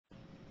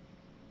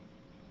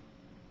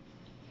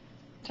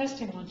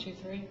Testing 1, 2,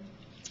 3.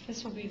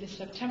 This will be the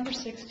September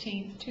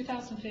 16th,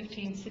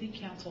 2015 City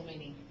Council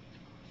meeting.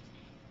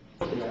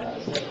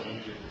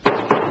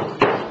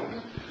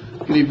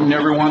 Good evening,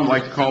 everyone. I'd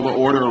like to call to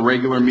order a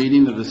regular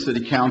meeting of the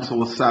City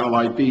Council of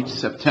Satellite Beach,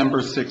 September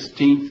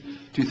 16th,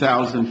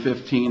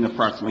 2015,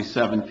 approximately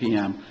 7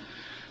 p.m.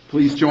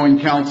 Please join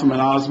Councilman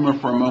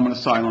Osmer for a moment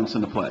of silence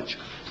and the pledge.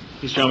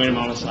 Please join me in a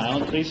moment of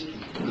silence, please.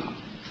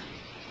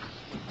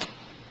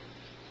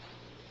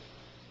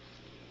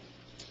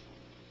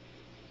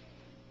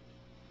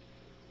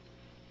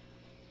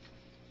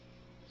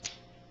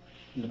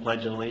 And the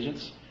Pledge of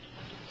Allegiance.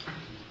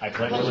 I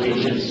pledge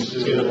allegiance to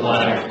the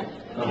flag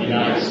of the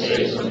United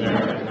States of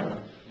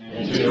America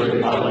and to the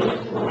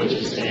republic for which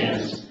it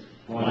stands,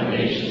 one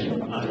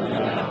nation, under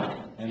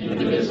God,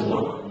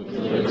 indivisible, with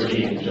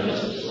liberty and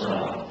justice for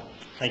all.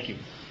 Thank you.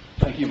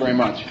 Thank you very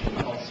much.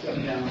 I'll step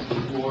down to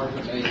the floor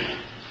to make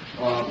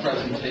a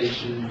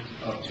presentation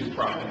of two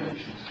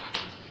proclamations.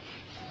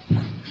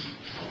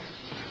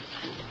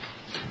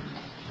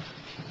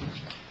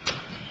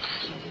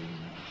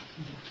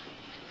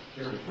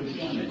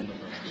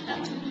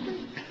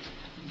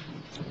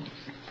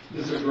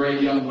 This is a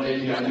great young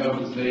lady I know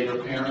who's made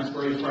her parents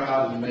very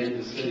proud and made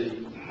the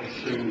city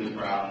extremely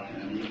proud.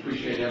 And we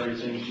appreciate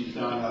everything she's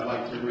done. I'd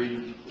like to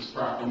read this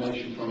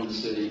proclamation from the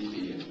city to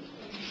you.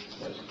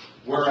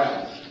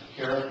 Whereas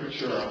Kara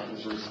Kuchera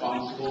is a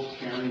responsible,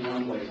 caring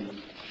young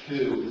lady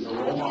who is a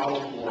role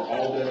model for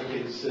all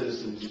dedicated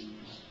citizens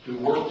who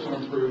work to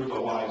improve the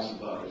lives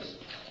of others.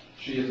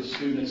 She is a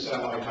student at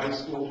Satellite High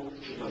School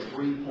with a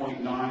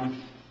 3.94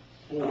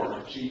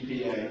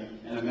 GPA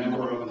and a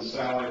member of the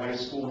Satellite High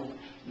School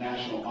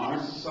National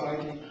Honor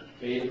Society,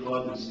 Beta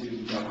Club, and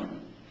Student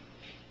Government.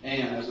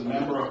 And as a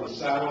member of the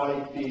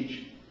Satellite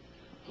Beach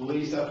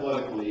Police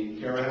Athletic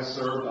League, Kara has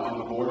served on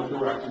the Board of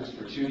Directors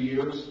for 2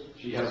 years.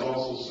 She has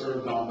also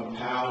served on the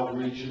PAL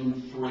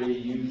Region 3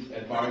 Youth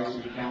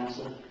Advisory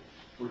Council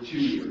for 2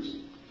 years.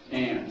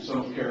 And some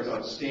of Kara's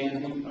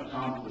outstanding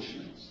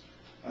accomplishments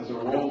as a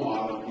role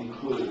model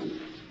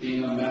include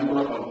being a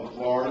member of the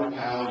Florida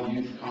PAL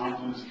Youth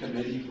Conference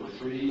Committee for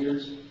 3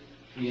 years,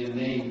 being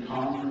named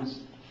conference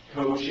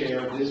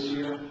co-chair this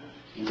year,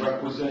 and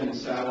representing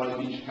Satellite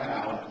Beach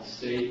PAL at the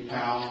State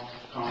PAL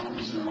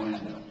Conference in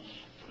Orlando.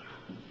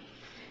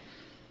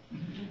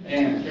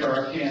 And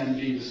Kara can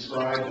be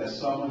described as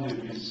someone who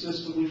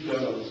consistently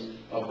goes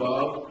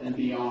above and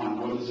beyond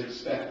what is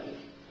expected,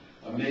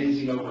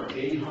 amazing over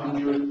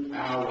 800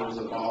 hours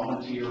of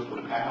volunteer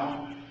for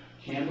PAL,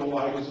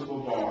 Candlelighters of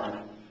Brevard,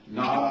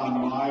 Not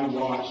on My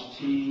Watch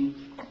Teen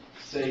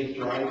Safe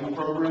Driving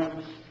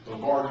Program,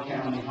 Brevard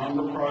County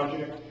Hunger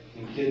Project,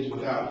 and Kids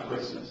Without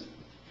Christmas.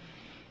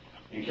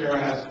 And Kara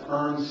has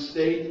earned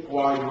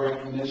statewide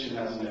recognition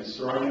as an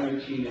extraordinary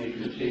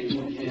teenager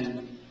taking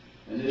in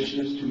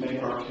initiatives to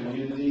make our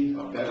community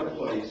a better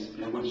place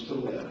in which to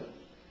live,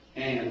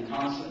 and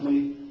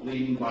constantly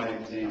leading by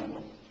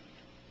example.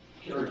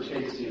 Kara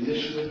takes the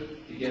initiative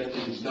to get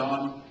things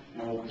done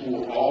and will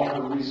pool all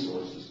her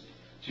resources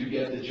to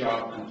get the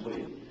job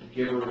complete.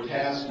 Give her a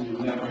task and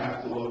you'll never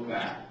have to look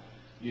back.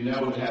 You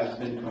know it has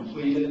been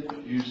completed,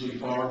 usually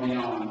far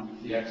beyond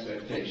the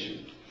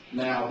expectation.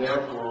 Now,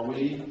 therefore,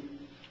 we,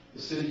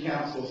 the City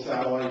Council of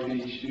Satellite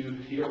Beach, do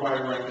hereby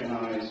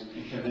recognize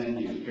and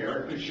commend you,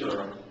 Kara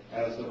Kuchera,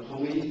 as the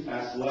Police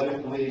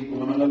Athletic League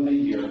Woman of the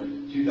Year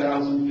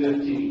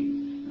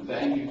 2015. And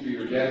thank you for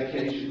your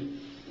dedication,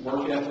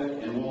 work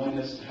ethic, and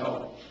willingness to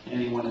help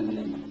anyone in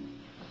need.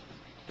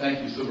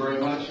 Thank you so very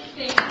much.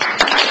 Thank you.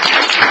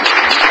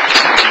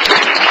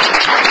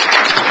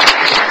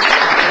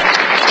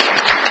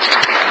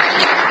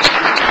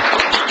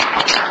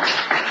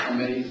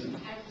 Amazing.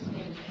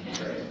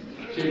 Great.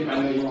 Chief, I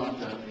know you want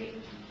to.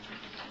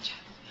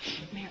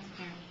 Mayor.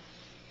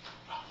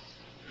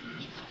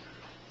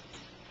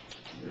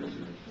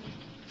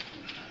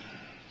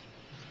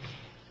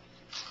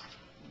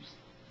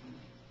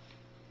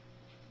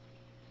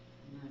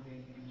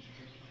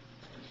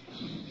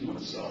 You want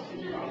a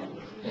selfie,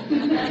 probably.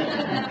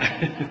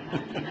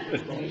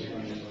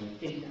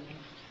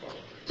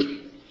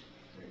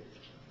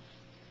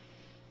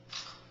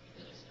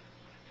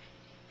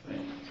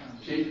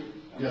 Chief,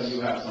 yes,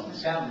 you have something.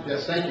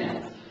 Yes, thank you.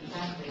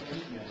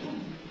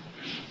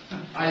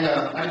 I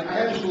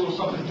have just a little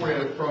something for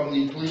you from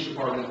the police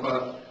department,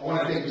 but I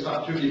want to take this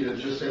opportunity to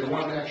just say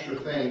one extra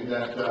thing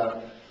that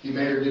the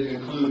mayor didn't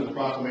include in the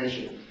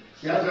proclamation.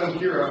 See, I've known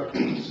Kira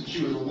since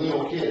she was a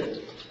little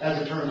kid.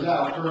 As it turns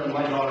out, her and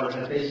my daughter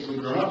had basically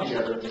grown up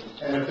together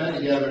and have been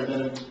together and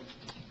been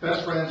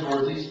best friends, or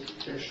at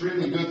least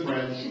extremely good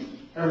friends,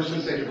 ever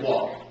since they could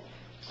walk.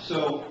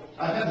 So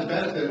I've had the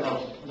benefit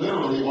of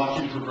literally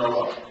watching her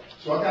grow up.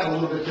 So I've got a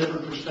little bit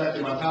different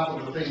perspective on top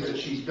of the things that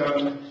she's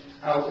done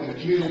out in the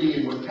community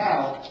and with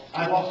PAL.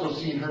 I've also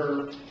seen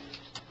her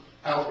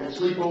out at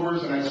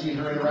sleepovers, and I've seen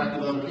her interact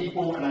with other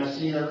people, and I've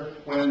seen her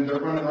when they're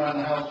running around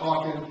the house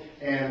talking,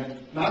 And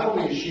not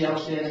only is she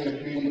outstanding in the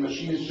community, but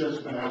she is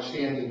just an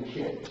outstanding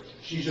kid.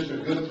 She's just a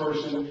good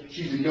person.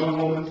 She's a young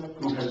woman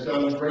who has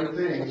done great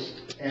things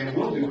and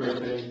will do great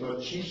things,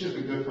 but she's just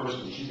a good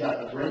person. She's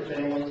got a great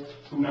family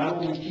who not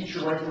only teach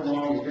her right from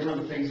wrong and give her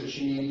the things that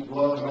she needs,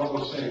 love and all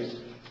those things,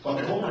 but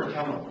they hold her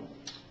accountable.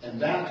 And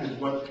that is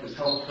what has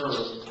helped her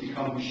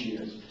become who she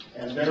is.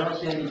 And they're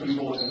outstanding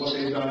people, and what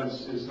they've done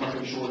is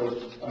nothing short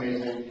of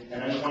amazing.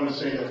 And I just want to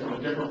say that from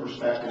a different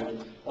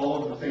perspective,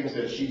 all of the things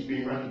that she's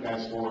being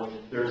recognized for,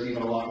 there's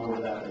even a lot more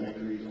of that make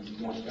her even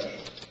more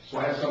special. So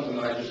I have something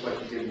that I'd just like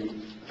to give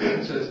you.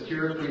 It says,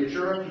 Kira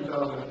Creatura,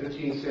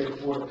 2015 State of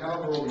Florida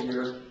Caliber of the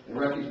Year, in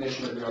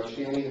recognition of your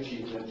outstanding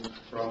achievement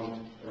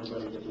from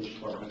everybody at the police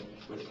department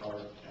with our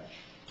attached.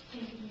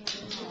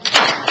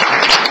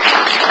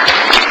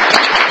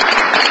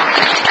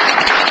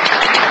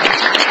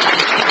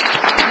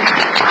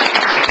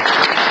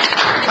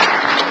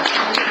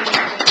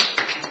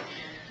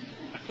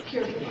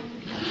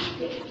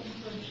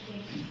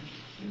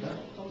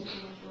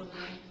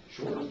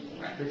 Sure.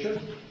 Picture?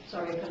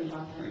 Sorry, I couldn't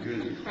talk. I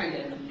did.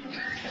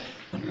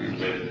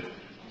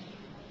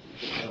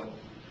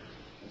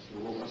 That's the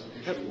rule, that's the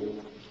picture rule.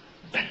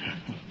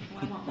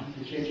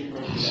 You can't keep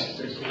running that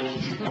 6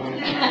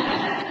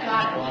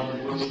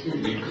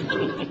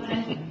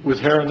 With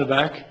hair in the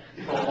back?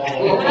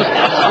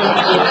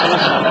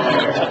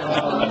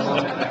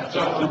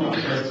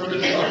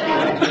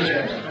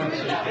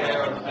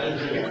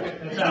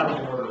 It's out of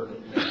order.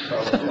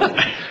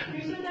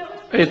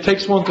 It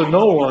takes one to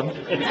know one.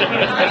 Thank you.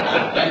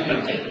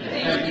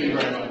 Thank you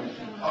very much.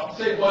 I'll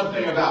say one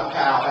thing about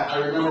PAL. I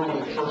remember when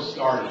it first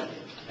started,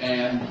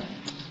 and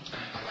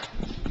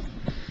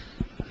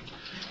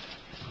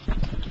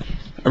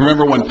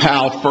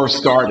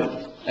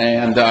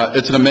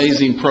it's an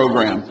amazing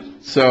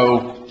program.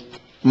 So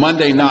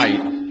Monday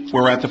night,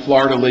 we're at the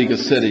Florida League of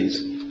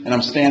Cities, and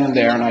I'm standing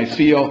there, and I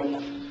feel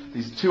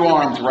these two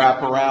arms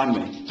wrap around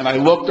me. And I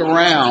looked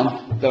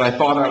around that I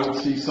thought I would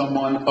see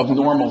someone of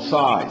normal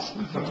size.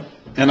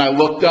 And I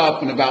looked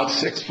up, and about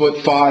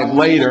 6'5"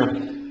 later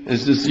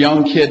is this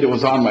young kid that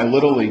was on my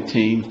Little League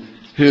team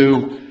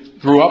who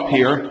grew up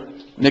here,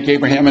 Nick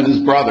Abraham and his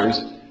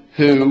brothers,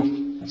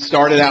 who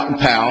started out in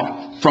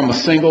PAL from a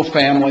single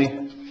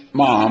family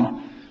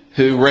mom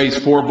who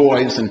raised 4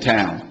 boys in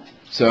town.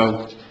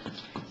 So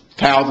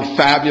PAL's a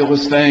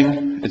fabulous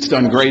thing. It's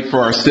done great for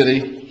our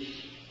city.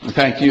 And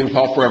thank you,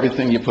 Paul, for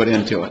everything you put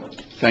into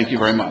it. Thank you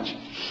very much.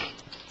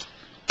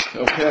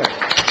 Okay.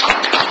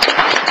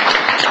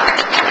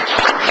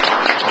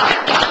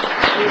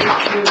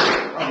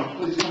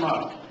 Please come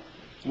up.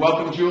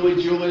 Welcome,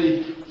 Julie. Julie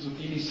is with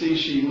EDC.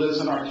 She lives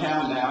in our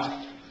town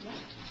now.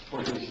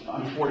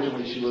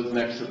 Unfortunately, she lives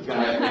next to the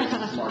guy that makes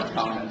some smart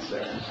comments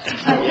there.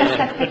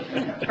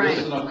 This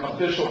is an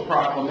official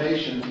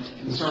proclamation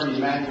concerning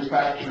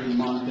Manufacturing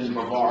Month in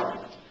Brevard.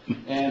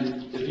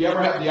 And if you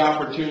ever have the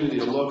opportunity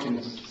to look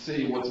and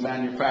see what's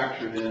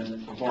manufactured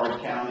in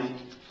Brevard County,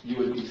 you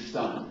would be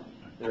stunned.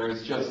 There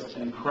is just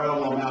an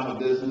incredible amount of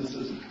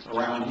businesses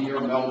around here,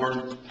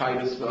 Melbourne,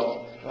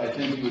 Titusville. I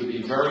think you would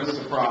be very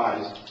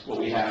surprised what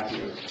we have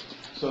here.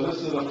 So this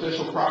is an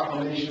official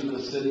proclamation of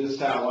the city of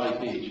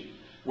Satellite Beach.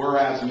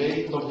 Whereas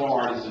Made in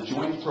Brevard is a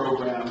joint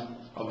program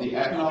of the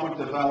Economic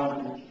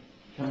Development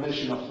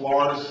Commission of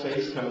Florida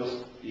Space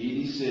Coast, the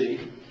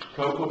EDC,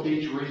 Cocoa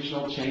Beach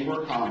Regional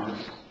Chamber of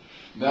Commerce,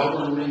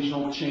 Melbourne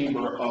Regional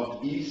Chamber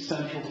of East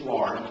Central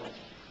Florida,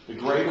 the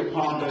Greater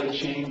Palm Bay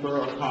Chamber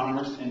of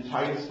Commerce, and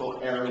Titusville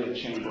Area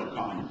Chamber of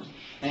Commerce.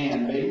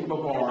 And Made in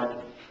Brevard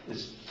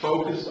is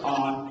focused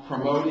on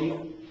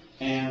promoting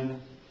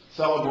and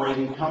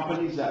celebrating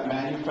companies that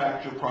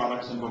manufacture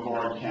products in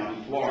Brevard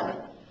County,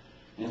 Florida,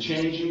 and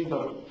changing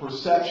the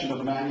perception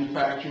of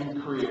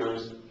manufacturing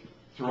careers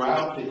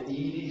throughout the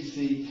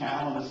EDC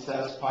Talent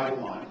Assess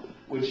pipeline,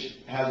 which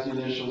has the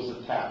initials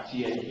of TAP,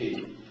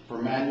 T-A-P,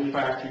 for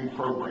manufacturing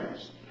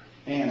programs,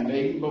 and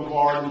Made in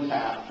Brevard and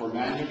TAP for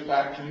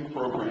manufacturing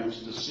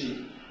programs to seek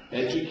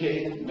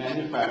educated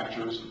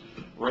manufacturers,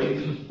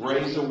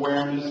 raise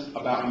awareness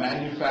about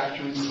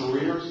manufacturing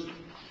careers,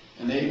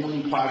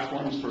 enabling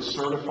platforms for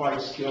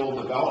certified skill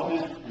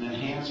development, and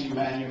enhancing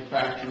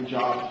manufacturing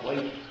job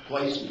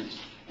placements.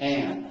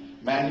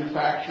 And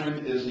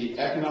manufacturing is the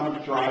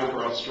economic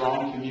driver of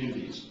strong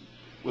communities.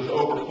 With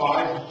over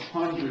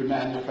 500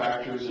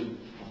 manufacturers in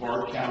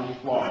Brevard County,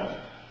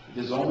 Florida, it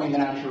is only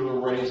natural to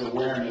raise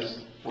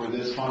awareness for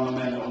this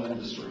fundamental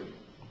industry.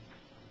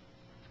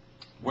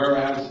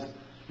 Whereas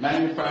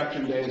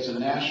Manufacturing Day is a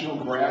national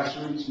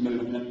grassroots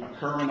movement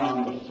occurring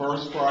on the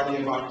first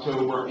Friday of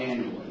October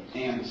annually,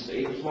 and the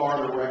state of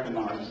Florida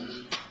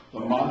recognizes the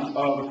month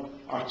of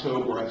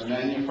October as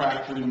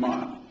Manufacturing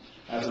Month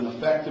as an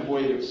effective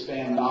way to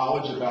expand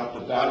knowledge about the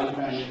value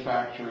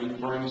manufacturing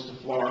brings to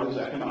Florida's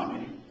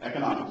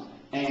economics,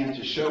 and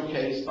to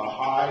showcase the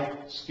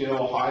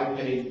high-skill,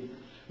 high-paid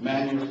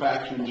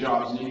manufacturing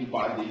jobs needed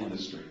by the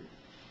industry.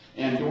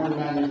 And during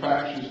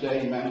Manufacturers Day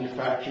and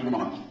Manufacturing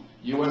Month,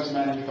 U.S.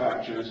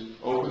 manufacturers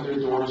open their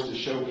doors to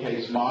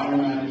showcase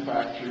modern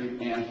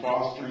manufacturing and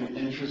fostering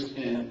interest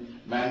in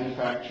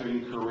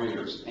manufacturing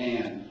careers.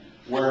 And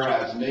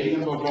whereas Made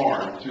in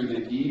Brevard, through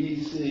the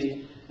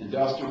EDC,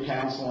 Industrial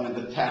Council, and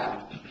the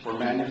TAP for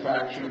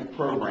Manufacturing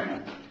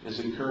Program, is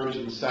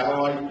encouraging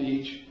Satellite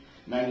Beach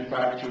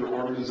manufacturer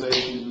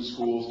organizations and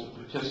schools to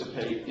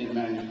participate in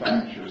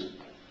Manufacturing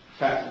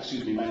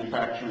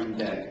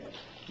Day.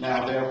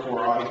 Now,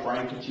 therefore, I,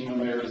 Frank Patino,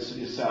 Mayor of the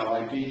City of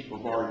Satellite Beach,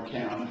 Brevard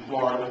County,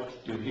 Florida,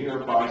 do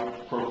hereby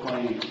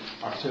proclaim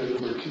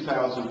October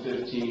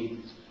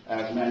 2015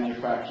 as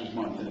Manufacturers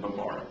Month in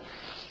Brevard.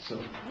 So,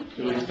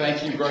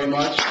 thank you very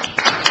much.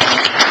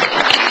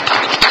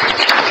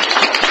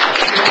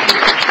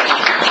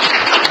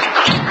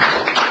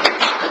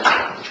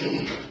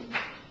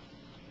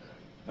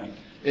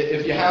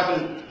 If you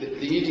haven't, the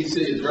EDC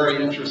is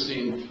very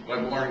interesting.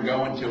 I've learned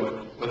going to it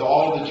with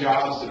all the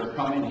jobs that are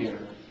coming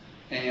here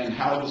and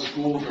how the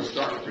schools are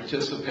starting to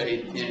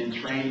participate in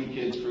training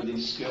kids for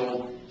these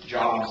skilled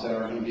jobs that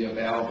are going to be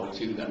available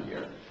to them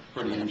here.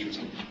 Pretty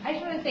interesting. I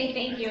just want to say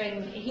thank you,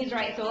 and he's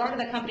right. So a lot of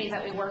the companies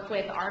that we work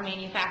with are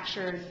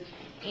manufacturers,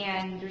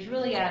 and there's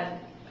really a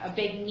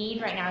big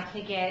need right now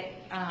to get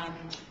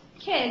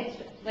kids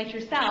like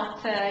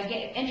yourself to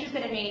get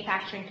interested in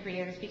manufacturing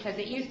careers, because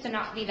it used to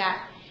not be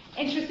that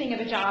interesting of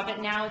a job,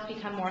 but now it's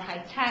become more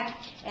high-tech,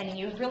 and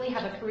you really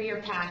have a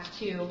career path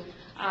to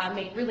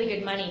make really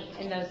good money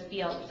in those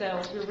fields.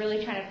 So we're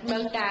really trying to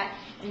promote that,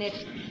 and if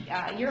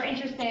you're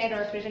interested,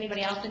 or if there's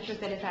anybody else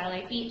interested in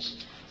Satellite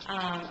Beach,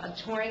 of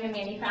touring a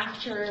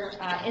manufacturer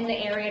in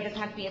the area, it doesn't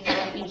have to be at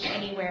Satellite Beach,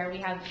 anywhere. We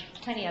have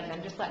plenty of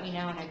them. Just let me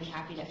know, and I'd be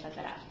happy to set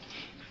that up.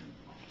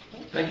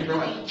 Thank you very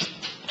much.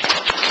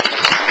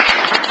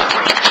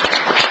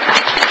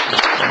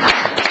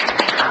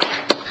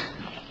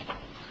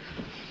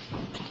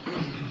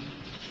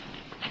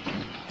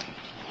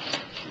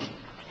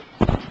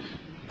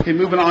 Okay,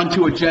 moving on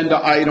to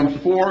agenda item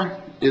 4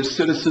 is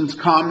citizens'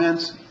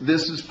 comments.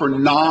 This is for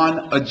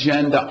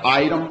non-agenda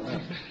item,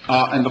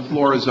 and the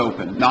floor is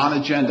open.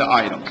 Non-agenda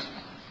items.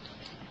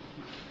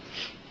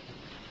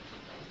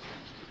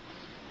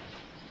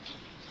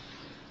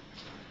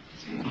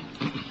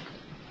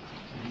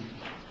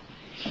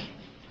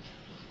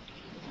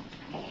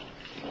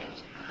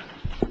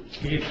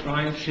 Gabe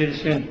Ryan,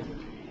 citizen.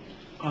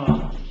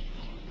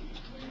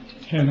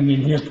 Haven't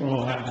been here for a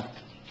while.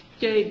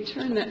 Gabe,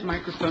 turn that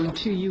microphone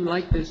to you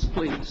like this,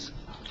 please.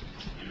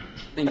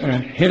 Thank you.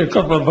 Hit a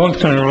couple of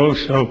bumps on the road,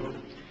 so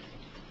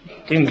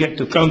didn't get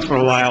to come for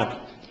a while.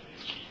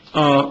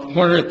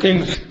 One of the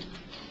things,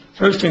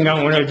 first thing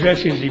I want to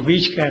address is the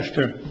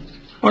Beachcaster.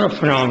 What a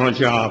phenomenal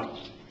job.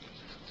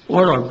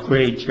 What a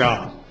great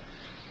job.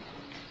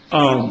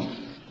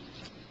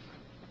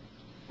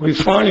 We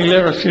finally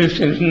let our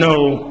citizens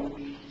know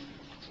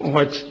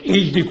what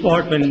each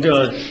department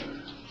does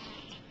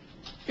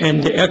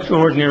and the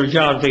extraordinary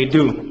job they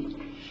do.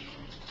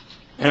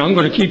 And I'm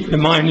going to keep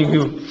reminding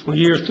you for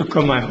years to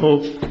come, I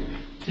hope,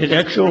 that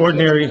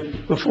extraordinary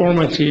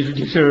performances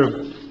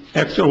deserve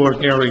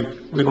extraordinary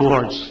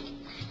rewards.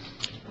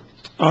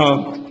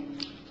 I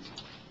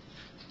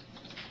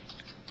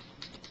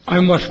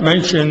must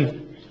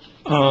mention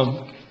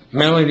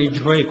Melanie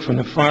Drake from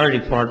the fire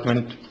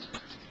department.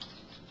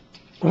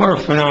 What a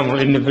phenomenal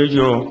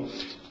individual.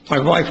 My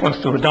wife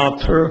wants to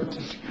adopt her.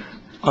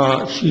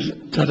 She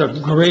does a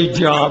great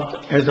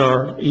job as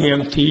our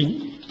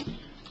EMT.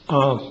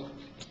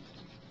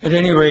 At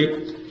any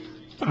rate,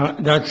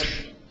 that's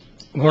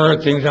one of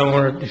the things I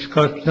want to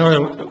discuss.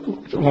 Another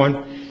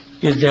one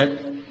is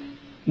that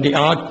the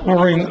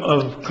outpouring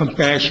of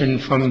compassion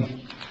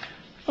from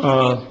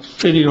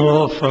City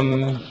Hall,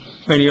 from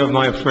many of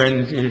my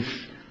friends, is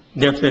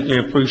definitely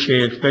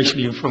appreciated,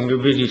 especially from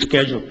your busy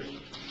schedule.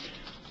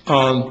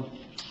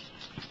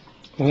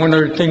 One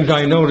of the things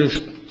I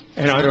noticed,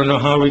 and I don't know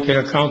how we can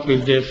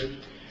accomplish this,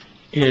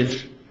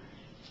 is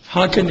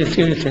how can the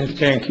citizens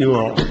thank you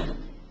all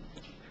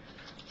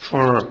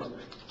for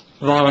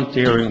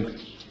volunteering?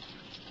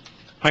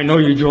 I know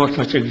you draw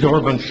such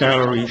exorbitant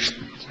salaries.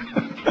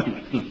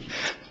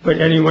 But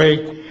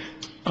anyway,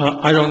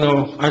 I don't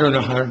know how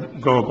to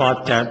go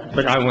about that,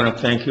 but I want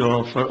to thank you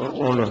all for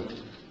all the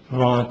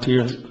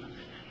volunteers.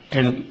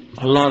 And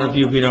a lot of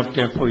you have been up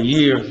there for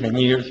years and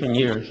years and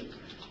years,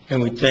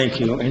 and we thank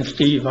you. And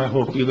Steve, I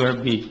hope you're going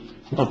to be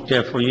up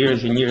there for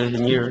years and years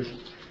and years.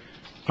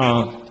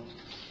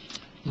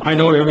 I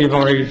know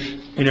everybody's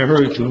in a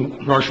hurry to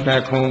rush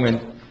back home and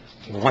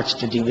watch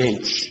the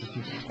debates.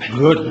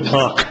 Good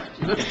luck.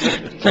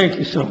 Thank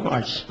you so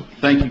much.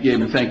 Thank you,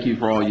 Gabe, and thank you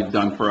for all you've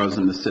done for us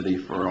in the city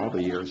for all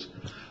the years.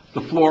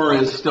 The floor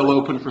is still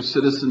open for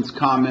citizens'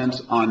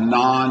 comments on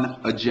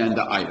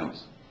non-agenda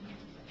items.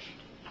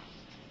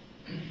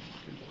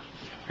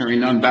 Hearing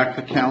none, back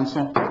to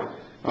council.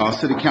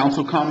 City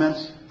council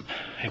comments?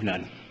 I have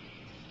none.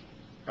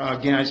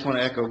 Again, I just want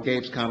to echo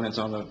Gabe's comments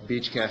on the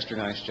Beachcaster.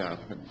 Nice job.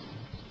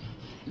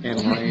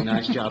 And Lorraine,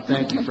 nice job.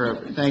 Thank you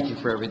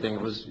for everything.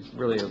 It was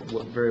really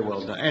very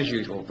well done. As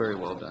usual, very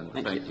well done.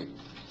 Thank you.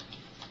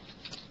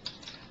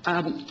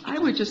 I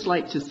would just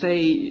like to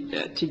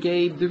say to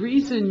Gabe, the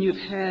reason you've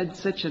had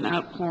such an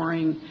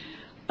outpouring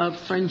of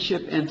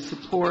friendship and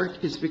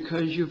support is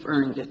because you've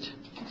earned it.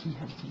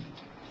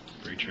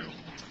 Very true.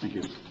 Thank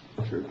you.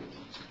 Sure.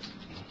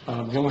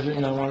 The only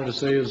thing I wanted to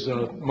say is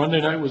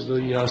Monday night was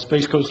the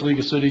Space Coast League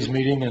of Cities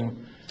meeting,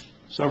 and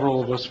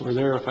several of us were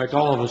there. In fact,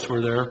 all of us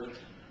were there.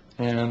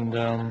 And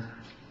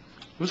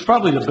it was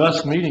probably the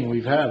best meeting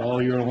we've had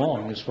all year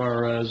long as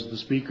far as the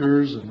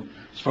speakers and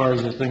as far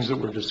as the things that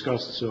were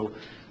discussed. So,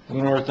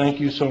 Lenore, thank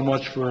you so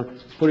much for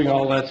putting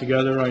all that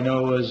together. I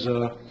know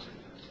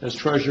as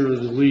treasurer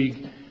of the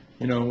league,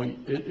 you know,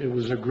 it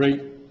was a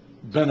great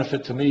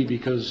benefit to me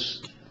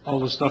because all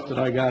the stuff that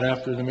I got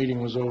after the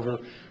meeting was over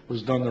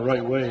was done the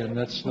right way, and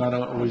that's not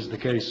always the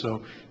case.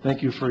 So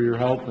thank you for your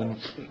help, and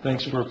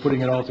thanks for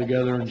putting it all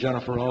together, and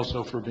Jennifer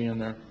also for being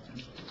there.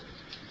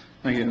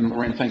 Thank you, and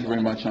Lorraine, thank you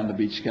very much on the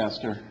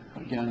Beachcaster.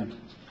 Again,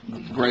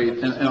 great.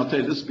 And I'll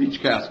tell you, this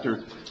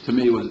Beachcaster, to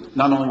me, was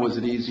not only was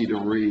it easy to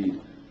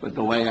read, but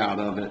the layout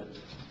of it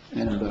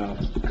and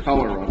the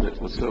color of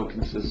it was so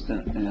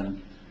consistent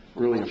and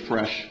really a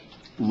fresh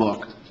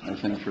look, I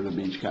think, for the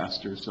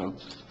Beachcaster. So,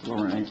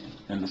 Lorraine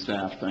and the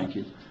staff, thank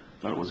you.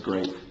 Thought it was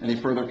great. Any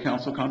further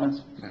council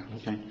comments? No.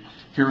 Okay.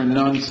 Hearing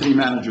none, city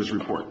managers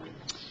report.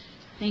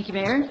 Thank you,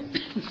 Mayor.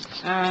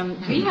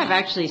 We have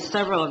actually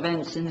several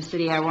events in the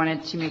city I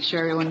wanted to make sure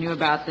everyone knew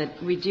about.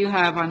 That we do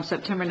have on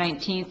September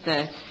 19th,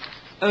 the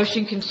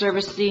Ocean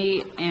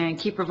Conservancy and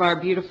Keeper of Our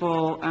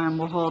Beautiful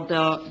will hold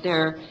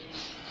their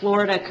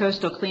Florida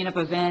Coastal Cleanup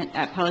event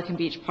at Pelican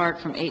Beach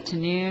Park from 8 to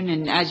noon.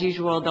 And as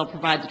usual, they'll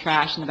provide the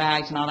trash and the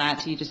bags and all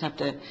that, so you just have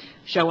to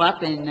show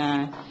up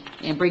and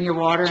bring your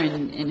water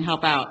and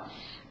help out.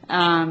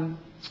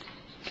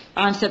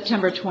 On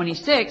September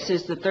 26th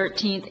is the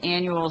 13th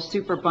annual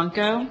Super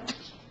Bunko.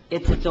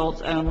 It's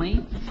adults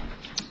only.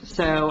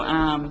 So,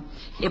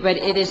 but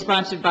it is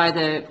sponsored by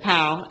the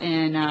PAL,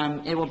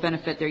 and it will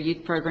benefit their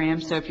youth program.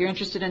 So if you're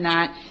interested in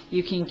that,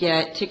 you can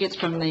get tickets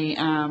from the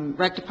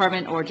rec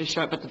department or just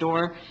show up at the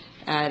door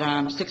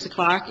at 6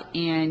 o'clock,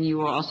 and you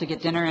will also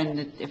get dinner.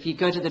 And if you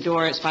go to the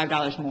door, it's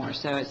 $5 more.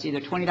 So it's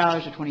either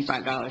 $20 or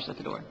 $25 at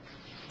the door.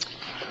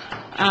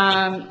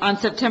 On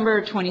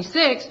September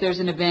 26th, there's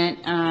an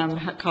event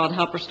called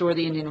Help Restore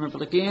the Indian River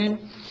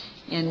Lagoon,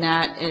 and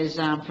that is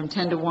from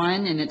 10 to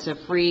 1, and it's a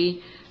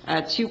free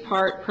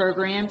two-part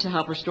program to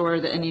help restore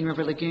the Indian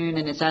River Lagoon,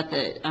 and it's at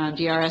the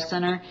DRS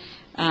Center.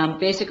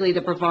 Basically,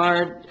 the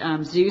Brevard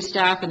Zoo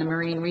staff and the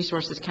Marine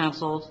Resources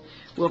Council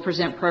will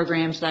present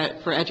programs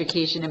that for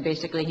education and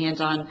basically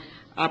hands-on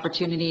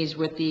opportunities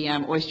with the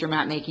oyster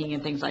map making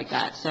and things like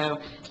that. So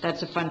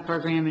that's a fun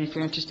program, and if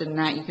you're interested in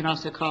that, you can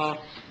also call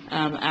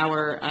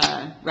our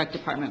rec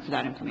department for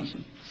that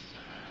information.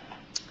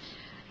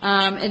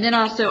 And then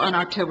also on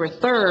October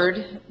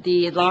 3rd,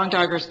 the Long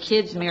Doggers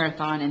Kids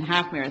Marathon and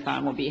Half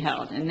Marathon will be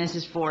held, and this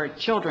is for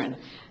children.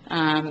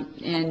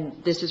 And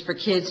this is for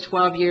kids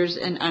 12 years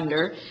and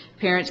under.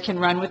 Parents can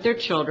run with their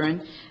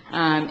children,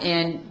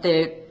 and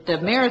the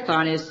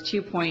marathon is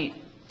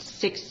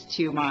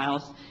 2.62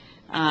 miles.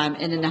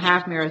 And then the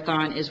half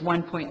marathon is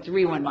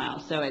 1.31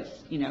 miles, so it's,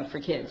 you know, for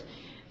kids.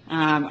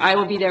 I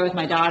will be there with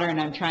my daughter,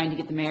 and I'm trying to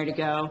get the mayor to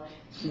go,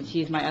 since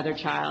he's my other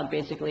child,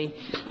 basically,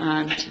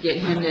 to get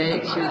him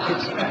to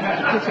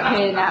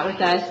participate in that with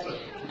us.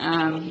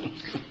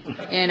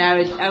 And I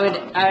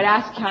would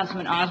ask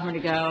Councilman Osmer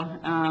to go,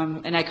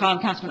 and I call him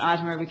Councilman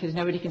Osmer because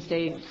nobody can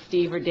say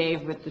Steve or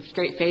Dave with the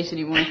straight face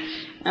anymore.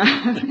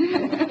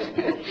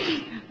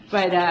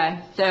 But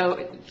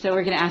so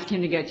we're going to ask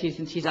him to go too,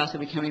 since he's also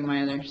becoming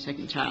my other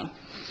second child.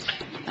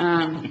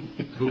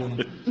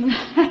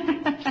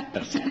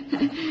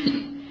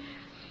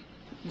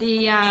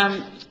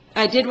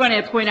 I did want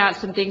to point out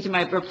some things in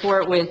my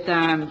report with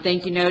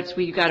thank you notes.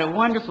 We got a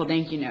wonderful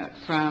thank you note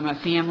from a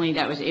family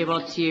that was able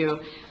to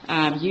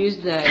use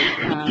the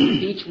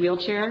beach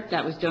wheelchair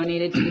that was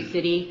donated to the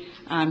city,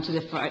 to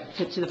the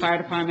fire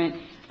department,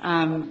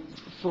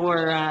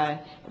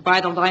 by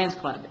the Lions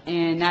Club.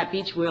 And that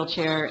beach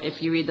wheelchair,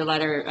 if you read the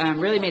letter,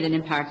 really made an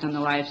impact on the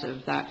lives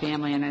of that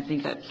family, and I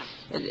think that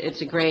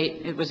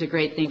it was a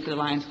great thing for the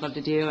Lions Club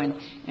to do,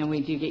 and we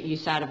do get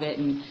use out of it,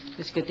 and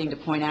it's a good thing to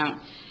point out.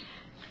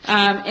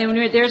 And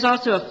there's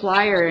also a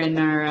flyer in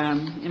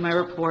my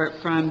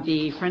report from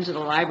the Friends of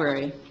the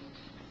Library.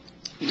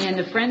 And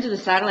the Friends of the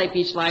Satellite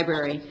Beach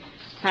Library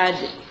had,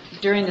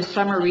 during the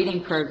summer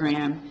reading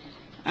program,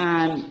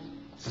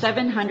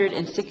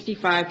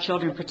 765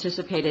 children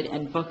participated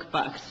in Book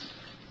Bucks.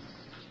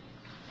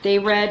 They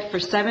read for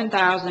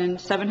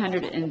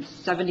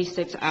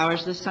 7,776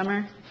 hours this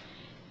summer.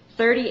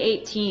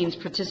 38 teens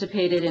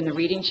participated in the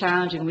reading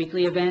challenge and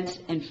weekly events,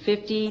 and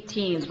 50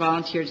 teens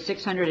volunteered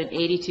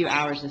 682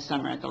 hours this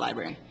summer at the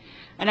library.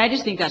 And I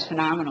just think that's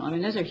phenomenal. I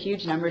mean, those are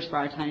huge numbers for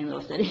our tiny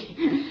little city.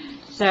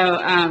 So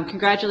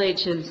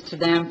congratulations to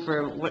them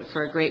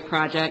for a great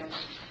project.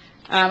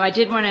 I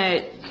did want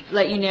to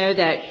let you know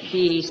that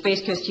the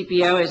Space Coast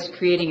TPO is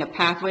creating a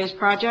Pathways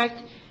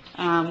project,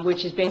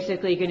 which is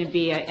basically going to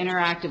be an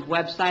interactive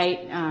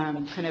website,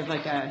 kind of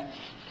like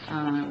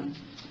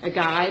a a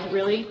guide,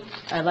 really,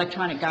 an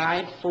electronic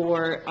guide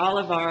for all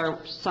of our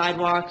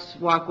sidewalks,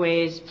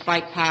 walkways,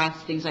 bike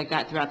paths, things like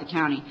that throughout the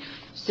county.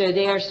 So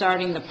they are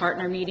starting the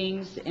partner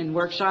meetings and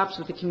workshops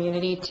with the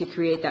community to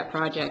create that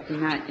project,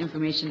 and that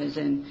information is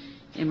in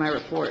my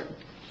report.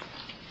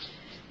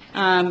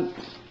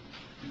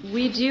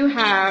 We do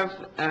have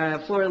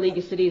Florida League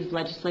of Cities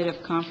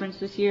Legislative Conference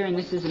this year, and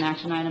this is an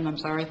action item, I'm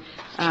sorry.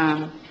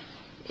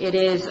 It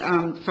is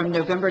from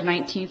November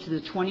 19th to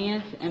the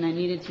 20th, and I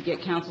needed to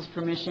get council's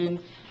permission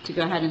to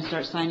go ahead and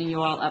start signing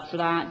you all up for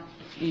that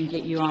and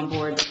get you on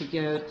board to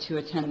go to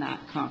attend that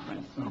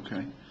conference.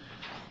 Okay.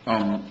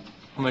 I'll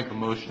make a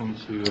motion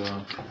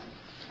to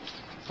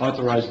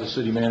authorize the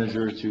city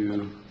manager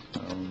to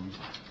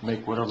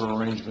make whatever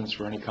arrangements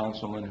for any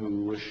councilman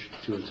who wish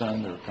to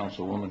attend or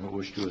councilwoman who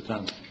wish to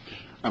attend.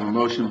 I have a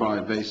motion by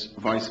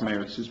Vice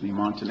Mayor,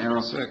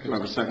 Montanaro. Second. Do I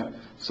have a second?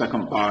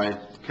 Second by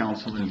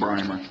Councilman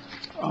Brimer.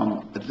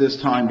 At this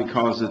time,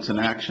 because it's an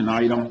action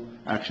item,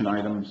 action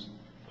items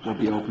will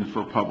be open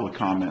for public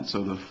comment.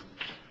 So the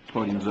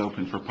podium is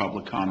open for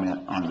public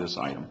comment on this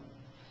item.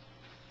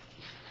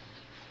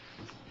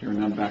 Hearing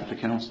none, back to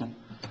council.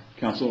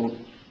 Council,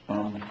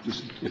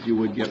 just if you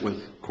would get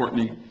with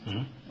Courtney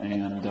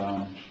and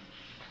tell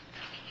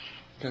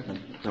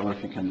her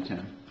if you can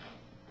attend.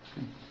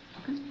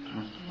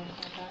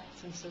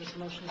 Since there's a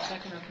motion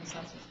second or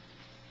consensus?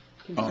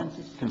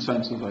 Consensus.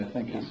 Consensus, I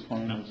think, is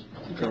fine.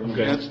 Good.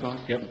 That's fine.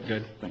 Yep,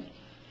 good.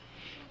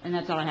 And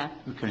that's all I have.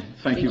 Okay,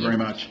 thank you very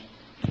much.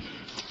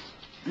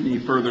 Any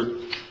further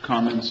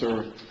comments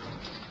or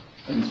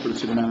things for the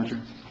city manager?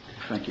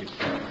 Thank you.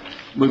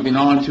 Moving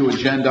on to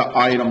agenda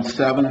item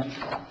 7,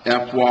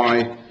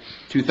 FY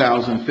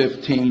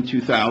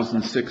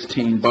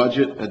 2015-2016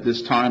 budget. At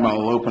this time,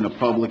 I'll open a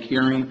public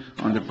hearing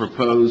on the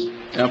proposed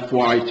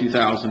FY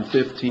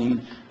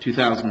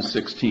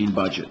 2015-2016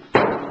 budget.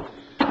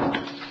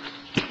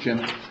 Jim?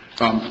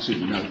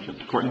 Excuse me, no,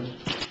 Courtney?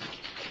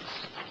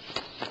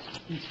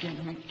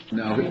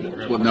 No,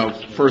 well, no,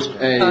 first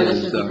A is... Oh,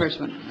 this is the first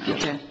one,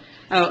 yes. okay.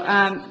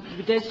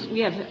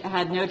 We have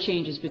had no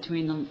changes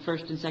between the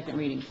first and second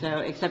reading, so,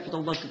 except for the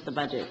look of the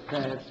budget,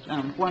 the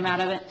format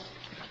of it,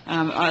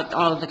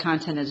 all of the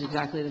content is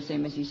exactly the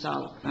same as you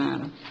saw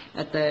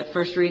at the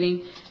first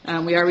reading.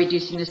 We are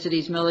reducing the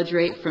city's millage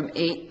rate from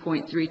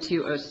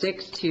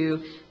 8.3206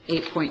 to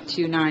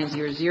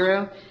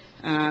 8.2900.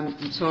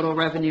 Total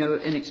revenue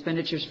and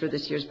expenditures for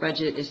this year's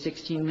budget is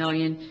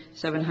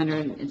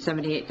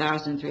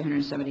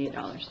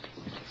 $16,778,378.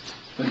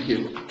 Thank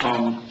you.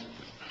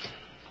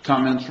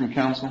 Comments from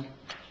council?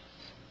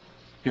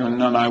 Hearing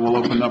none, I will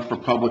open up for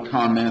public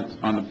comment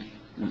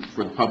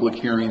for the public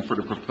hearing for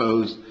the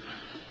proposed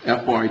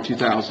FY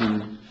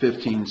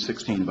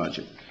 2015-16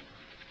 budget.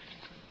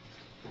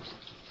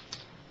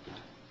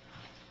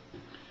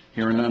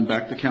 Hearing none,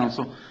 back to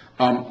council.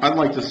 I'd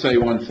like to say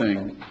one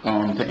thing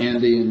to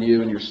Andy and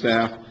you and your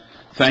staff.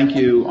 Thank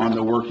you on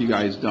the work you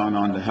guys done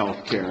on the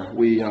health care.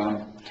 We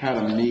had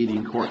a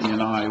meeting, Courtney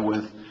and I,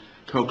 with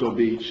Cocoa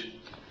Beach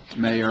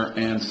mayor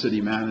and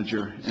city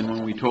manager, and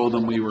when we told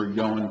them we were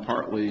going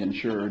partly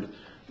insured,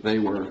 they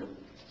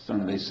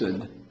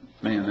said,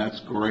 man, that's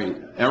great.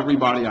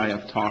 Everybody I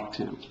have talked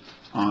to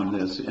on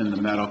this in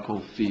the medical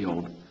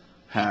field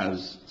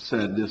has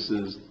said this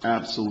is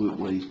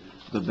absolutely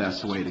the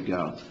best way to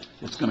go.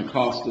 It's going to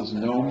cost us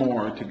no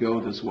more to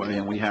go this way,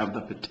 and we have the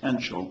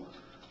potential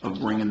of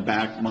bringing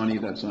back money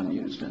that's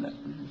unused in it.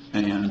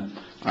 And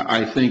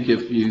I think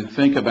if you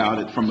think about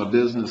it from a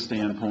business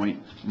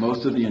standpoint,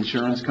 most of the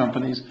insurance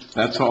companies,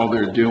 that's all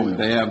they're doing.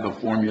 They have the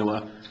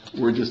formula.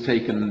 We're just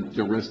taking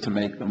the risk to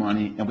make the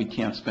money, and we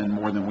can't spend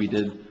more than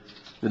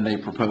they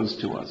proposed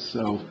to us.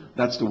 So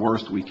that's the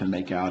worst we can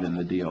make out in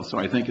the deal. So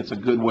I think it's a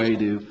good way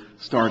to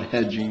start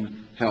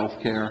hedging health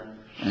care.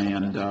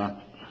 And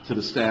to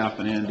the staff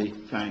and Andy,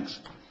 thanks.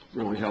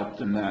 Really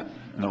helped in that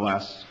in the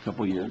last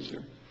couple of years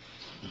here.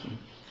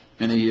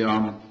 Any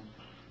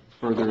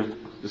further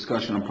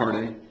discussion on Part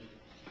A?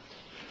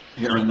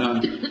 Hearing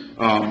none.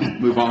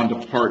 Move on to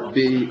Part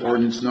B,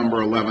 ordinance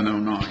number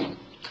 1109.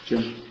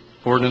 Jim?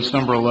 Ordinance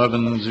number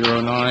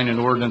 1109, an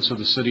ordinance of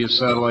the City of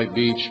Satellite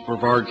Beach,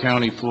 Brevard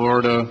County,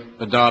 Florida,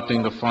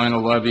 adopting the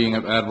final levying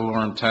of ad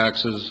valorem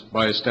taxes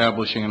by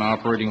establishing an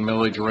operating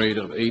millage rate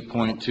of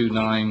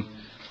 8.29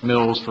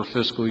 mills for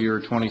fiscal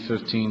year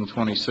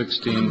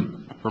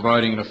 2015-2016,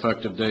 providing an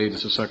effective date.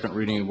 This is second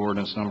reading of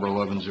ordinance number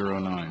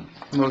 1109.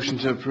 Motion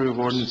to approve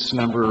ordinance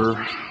number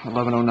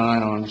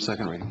 1109 on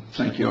second reading.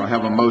 Thank you. I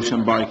have a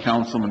motion by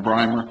Councilman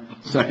Brimer,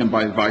 second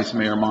by Vice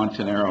Mayor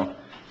Montanaro.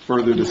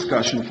 Further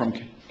discussion from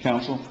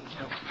council?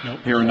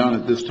 Nope. Hearing none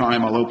at this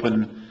time, I'll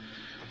open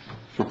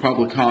for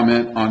public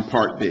comment on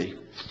Part B.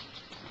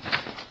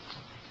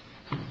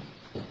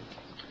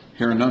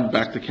 Hearing none,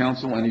 back to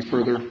council. Any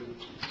further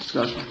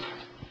discussion?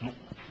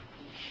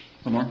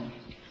 One more?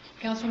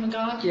 Councilman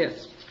Goff?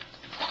 Yes.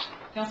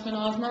 Councilman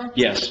Osmer?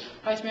 Yes.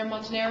 Vice Mayor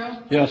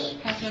Montanaro? Yes.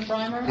 Councilman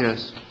Brimer?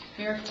 Yes.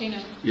 Mayor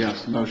Catino?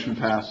 Yes, motion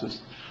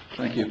passes.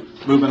 Thank you.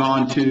 Moving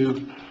on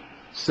to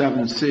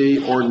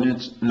 7C,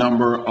 ordinance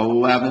number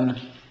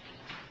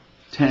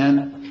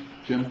 1110,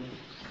 Jim?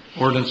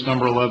 Ordinance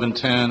number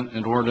 1110,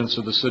 an ordinance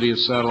of the City of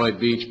Satellite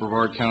Beach,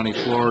 Brevard County,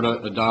 Florida,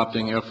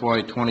 adopting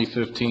FY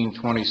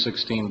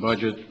 2015-2016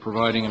 budget,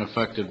 providing an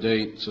effective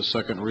date. It's a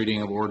second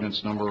reading of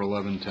ordinance number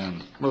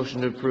 1110. Motion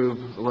to approve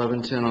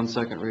 1110 on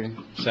second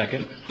reading.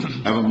 Second.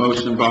 I have a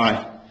motion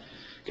by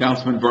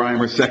Councilman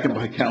Breimer, second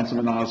by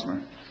Councilman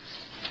Osmer,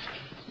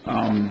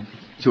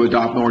 to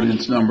adopt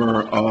ordinance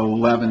number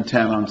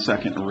 1110 on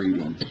second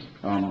reading.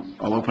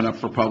 I'll open up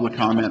for public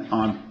comment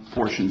on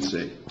portion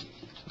C.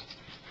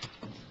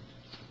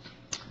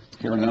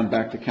 Hearing none,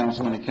 back to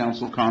council. Any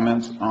council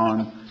comments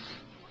on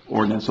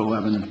ordinance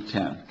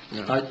 1110?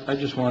 I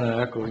just want to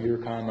echo your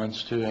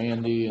comments to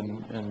Andy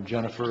and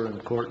Jennifer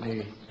and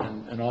Courtney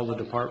and all the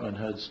department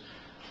heads.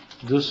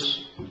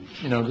 This,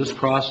 this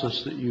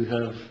process that you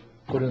have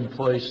put in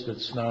place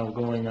that's now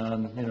going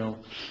on,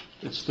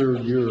 its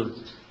third year,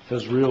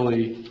 has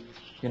really,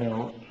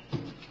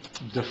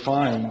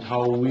 defined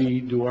how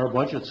we do our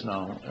budgets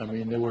now. I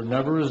mean, they were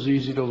never as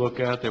easy to look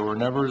at, they were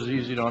never as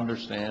easy to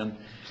understand,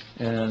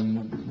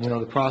 and,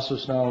 the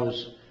process now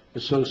is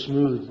so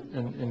smooth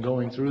in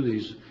going through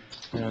these,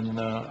 and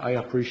I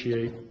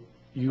appreciate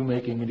you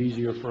making it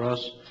easier for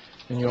us,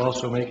 and you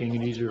also making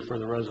it easier for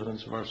the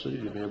residents of our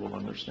city to be able to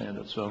understand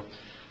it. So,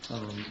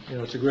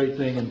 it's a great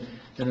thing,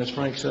 and as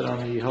Frank said on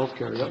the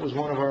healthcare, that was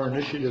one of our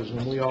initiatives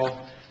when we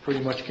all pretty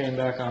much came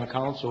back on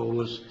council,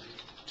 was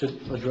to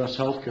address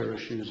healthcare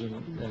issues,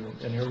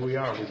 and here we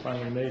are. We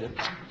finally made it.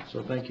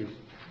 So thank you.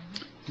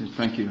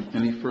 Thank you.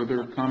 Any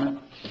further comment?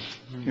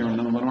 Hearing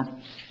none, Lenore?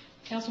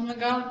 Councilman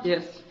McGough?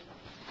 Yes.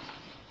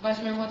 Vice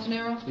Mayor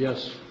Montanaro?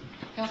 Yes.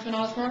 Councilman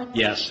Osmer?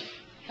 Yes.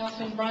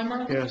 Councilman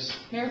Breimer? Yes.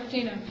 Mayor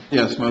Patino?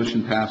 Yes,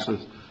 motion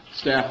passes.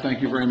 Staff,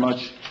 thank you very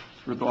much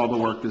for all the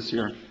work this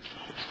year.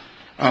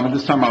 At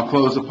this time, I'll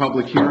close the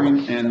public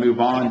hearing and move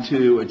on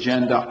to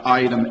agenda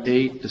item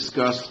 8,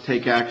 discuss,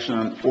 take action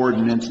on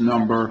ordinance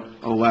number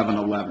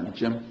 1111.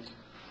 Jim?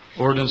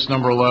 Ordinance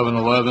number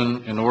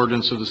 1111, an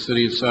ordinance of the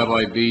City of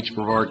Satellite Beach,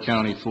 Brevard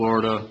County,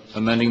 Florida,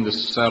 amending the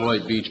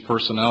Satellite Beach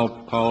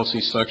Personnel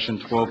Policy Section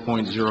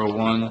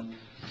 12.01,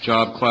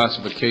 job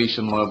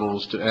classification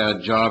levels to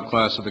add job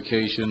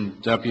classification,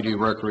 Deputy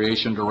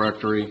Recreation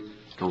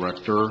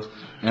Director,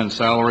 and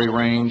salary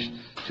range,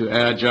 to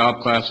add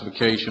job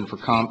classification for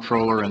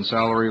comptroller and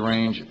salary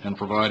range, and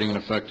providing an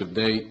effective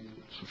date.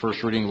 It's the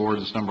first reading of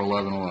ordinance number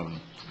 1111.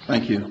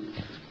 Thank you.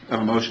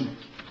 Have a motion?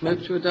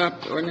 Move to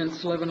adopt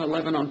ordinance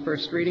 1111 on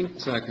first reading.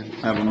 Second.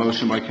 I have a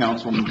motion by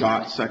Councilman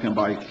Gott, second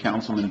by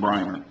Councilman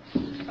Breimer.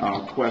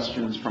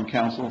 Questions from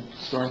council?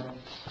 Start.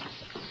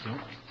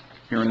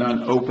 Hearing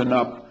none, open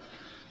up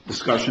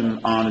discussion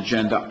on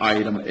agenda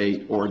item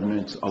 8,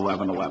 ordinance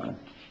 1111.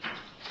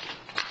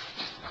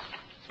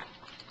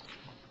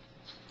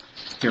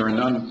 Hearing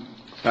none,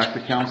 back to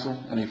council.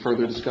 Any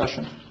further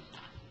discussion?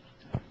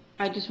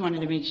 I just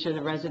wanted to make sure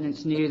the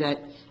residents knew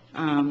that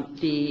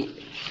the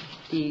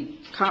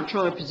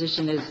comptroller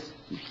position is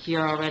here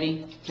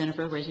already.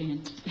 Jennifer, raise your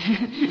hand.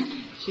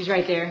 She's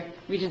right there.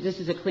 This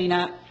is a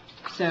cleanup,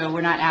 so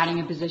we're not adding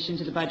a position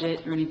to the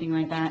budget or anything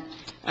like that.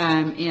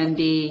 And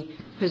the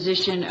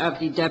position of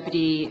the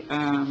Deputy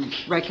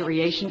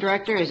Recreation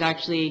Director is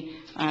actually,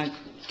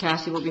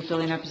 Cassie will be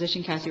filling that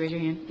position. Cassie, raise your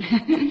hand.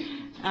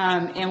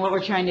 And what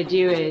we're trying to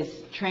do is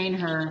train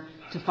her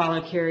to follow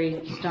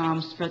Carrie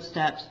Stom's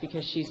footsteps,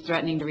 because she's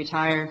threatening to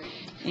retire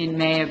in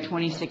May of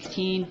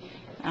 2016.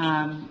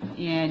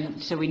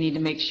 And so we need to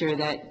make sure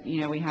that,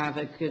 we have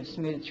a good,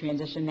 smooth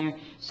transition there.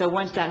 So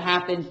once that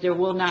happens, there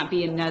will not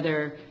be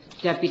another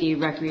Deputy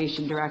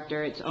Recreation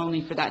Director. It's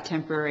only for that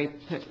temporary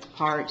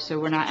part, so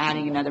we're not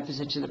adding another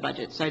position to the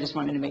budget. So I just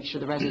wanted to make sure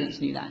the residents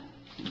knew that.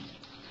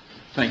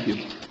 Thank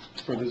you.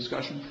 Further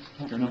discussion?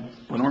 Hearing none.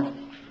 Lenore?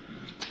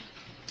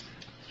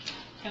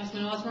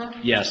 Councilman Osmer?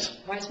 Yes.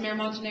 Vice Mayor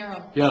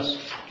Montanaro? Yes.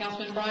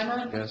 Councilman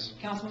Breimer? Yes.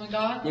 Councilman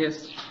Gott?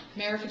 Yes.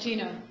 Mayor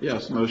Patino?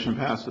 Yes, motion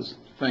passes.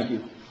 Thank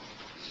you.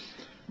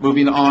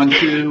 Moving on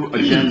to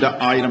agenda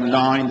item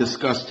 9,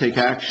 discuss, take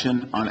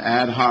action on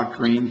ad hoc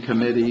Green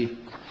Committee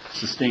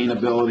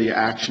Sustainability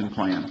Action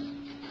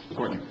Plan.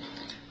 Courtney.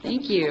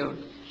 Thank you.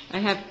 I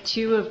have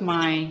two of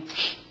my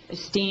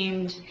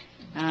esteemed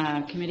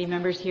committee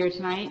members here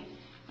tonight.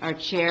 Our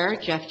chair,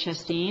 Jeff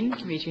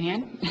Chasteen, raise your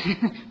hand.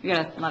 We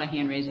got a lot of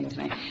hand raising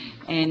tonight.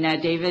 And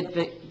David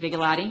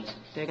Vigalotti,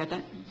 did I got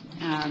that?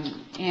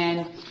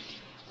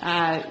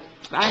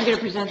 I'm going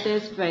to present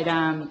this, but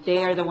they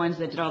are the ones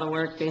that did all the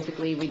work.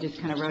 Basically, we just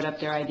kind of wrote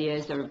up their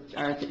ideas, or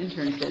our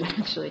interns did,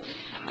 actually.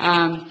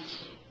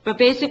 But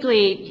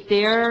basically,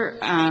 they're,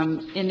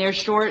 in their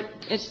short,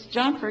 it's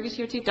John Fergus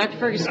here too? Dr.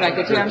 Fergus is back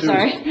there too, I'm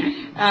sorry.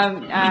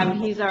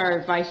 He's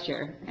our vice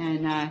chair,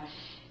 and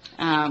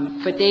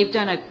but they've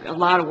done a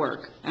lot of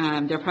work.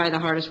 They're probably the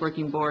hardest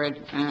working board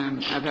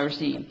I've ever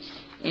seen.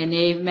 And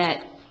they've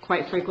met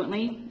quite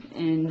frequently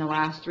in the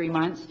last 3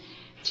 months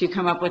to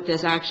come up with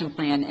this action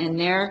plan. And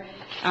they're,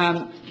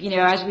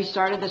 as we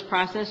started this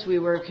process, we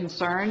were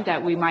concerned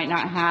that we might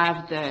not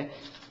have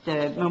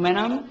the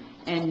momentum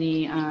and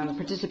the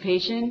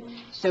participation.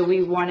 So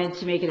we wanted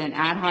to make it an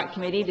ad hoc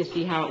committee to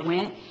see how it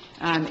went.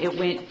 It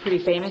went pretty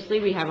famously.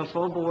 We have a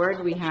full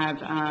board. We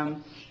have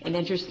an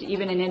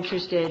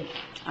interested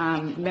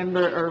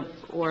member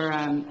or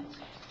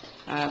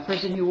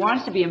person who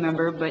wants to be a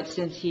member, but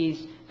since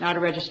he's not a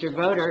registered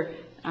voter,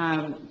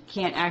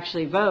 can't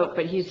actually vote,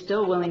 but he's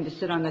still willing to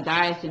sit on the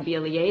dais and be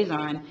a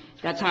liaison.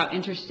 That's how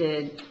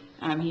interested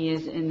he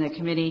is in the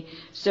committee.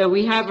 So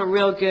we have a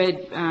real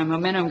good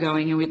momentum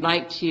going, and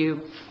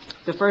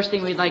the first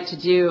thing we'd like to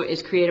do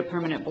is create a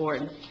permanent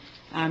board.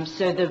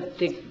 So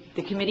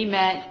the committee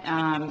met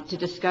to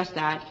discuss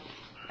that.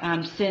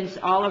 Since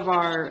all of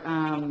our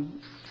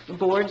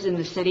boards in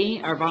the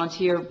city, our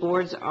volunteer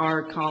boards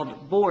are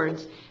called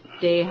boards,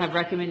 they have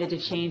recommended to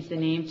change the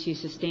name to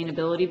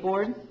Sustainability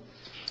Board,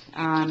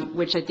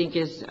 which I think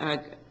is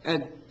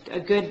a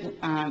good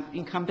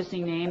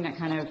encompassing name that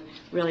kind of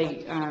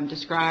really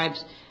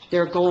describes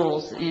their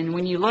goals. And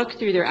when you look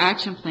through their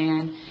action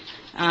plan,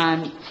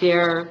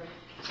 their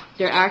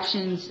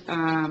actions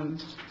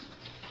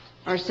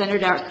are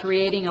centered out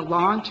creating a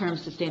long-term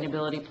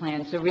sustainability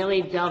plan. So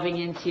really delving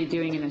into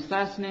doing an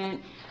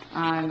assessment,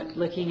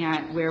 looking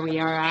at where we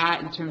are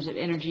at in terms of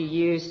energy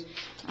use,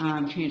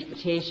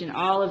 transportation,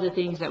 all of the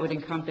things that would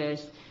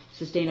encompass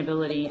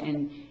sustainability,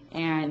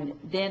 and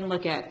then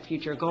look at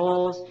future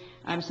goals.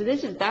 So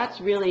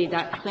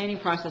that planning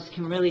process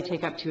can really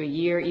take up to a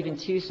year, even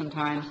two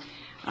sometimes.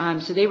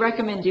 So they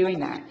recommend doing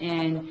that,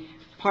 and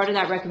part of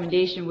that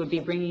recommendation would be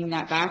bringing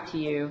that back to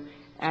you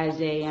as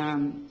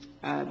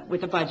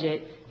with a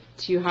budget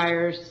to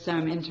hire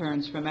some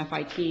interns from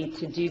FIT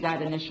to do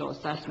that initial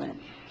assessment.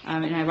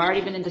 And I've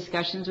already been in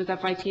discussions with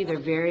FIT. They're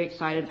very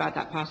excited about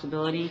that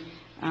possibility.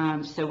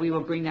 So we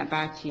will bring that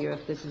back to you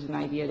if this is an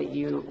idea that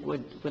you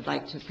would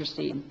like to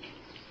proceed.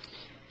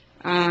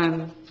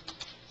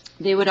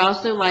 They would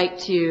also like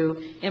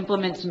to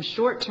implement some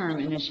short-term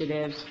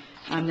initiatives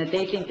that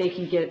they think they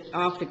can get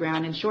off the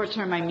ground. And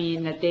short-term, I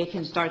mean that they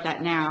can start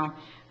that now.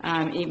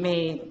 It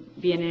may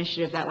be an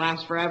initiative that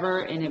lasts forever,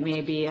 and it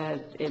may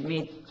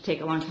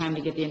take a long time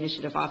to get the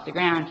initiative off the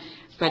ground,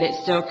 but it's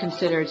still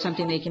considered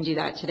something they can do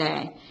that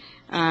today.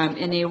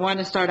 And they want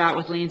to start out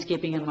with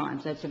landscaping and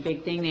lawns. That's a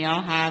big thing. They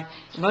all have,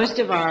 most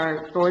of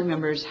our board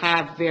members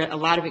have a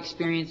lot of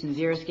experience in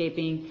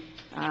xeriscaping.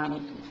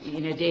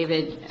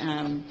 David,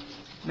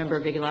 member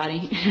of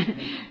Vigilati,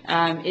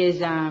 is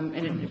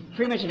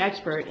pretty much an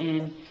expert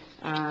in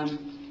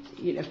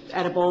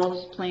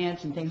edibles,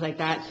 plants, and things like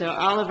that. So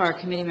all of our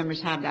committee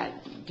members have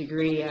that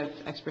degree of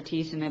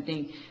expertise, and I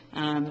think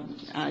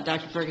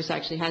Dr. Fergus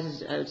actually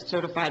has a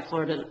certified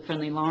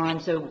Florida-friendly lawn,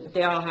 so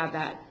they all have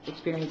that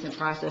experience and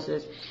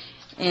processes.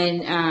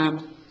 And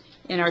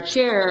our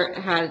chair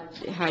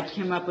had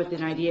come up with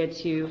an idea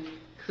to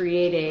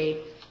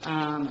create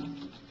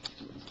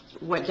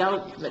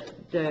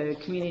the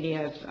community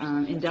of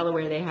in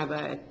Delaware, they have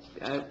a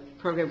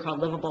program called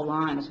Livable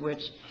Lawns,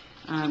 which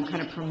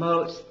kind of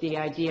promotes the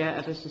idea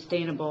of a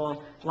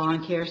sustainable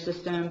lawn care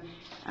system.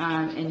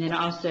 And then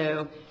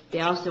they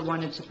also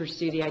wanted to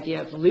pursue the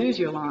idea of Lose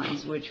Your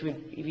Lawns, which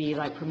would be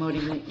like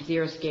promoting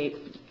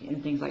xeriscape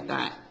and things like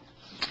that.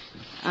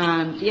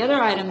 The other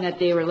item that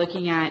they were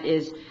looking at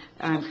is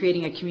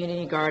creating a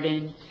community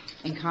garden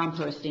and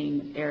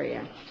composting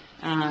area.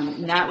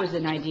 That was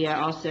an idea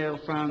also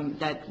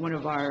that one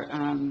of our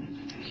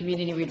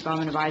Community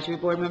Redevelopment Advisory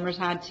Board members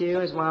had too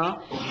as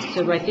well.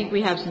 So I think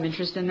we have some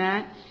interest in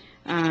that.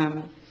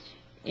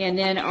 And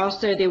then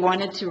also they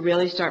wanted to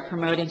really start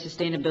promoting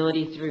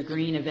sustainability through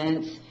green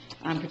events,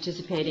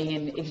 participating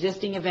in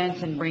existing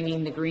events and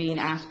bringing the green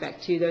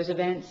aspect to those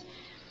events.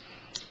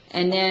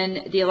 And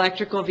then the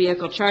electrical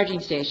vehicle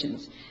charging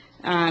stations.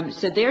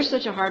 So they're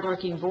such a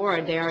hardworking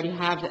board, they already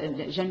have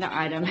an agenda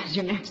item as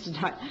your next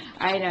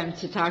item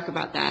to talk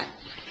about that.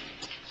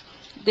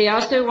 They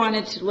also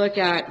wanted to look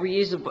at a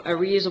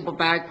reusable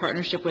bag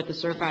partnership with the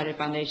Surfrider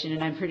Foundation,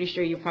 and I'm pretty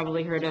sure you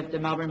probably heard of the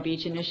Melbourne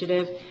Beach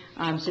Initiative.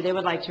 So they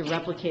would like to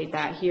replicate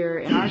that here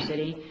in our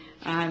city.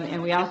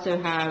 And we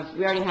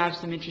already have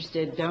some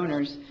interested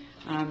donors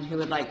who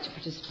would like to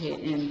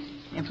participate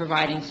in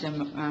providing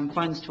some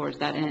funds towards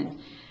that end.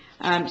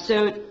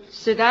 So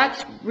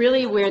that's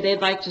really where they'd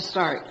like to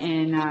start,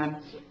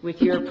 and with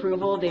your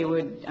approval, they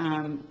would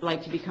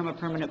like to become a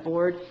permanent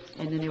board,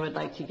 and then they would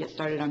like to get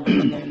started on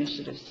bringing their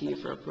initiatives to you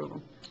for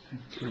approval.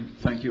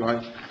 Thank you.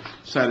 I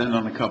sat in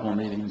on a couple of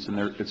meetings, and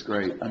it's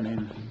great. I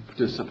mean,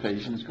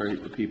 participation's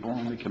great. The people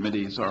on the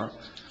committees are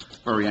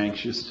very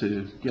anxious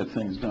to get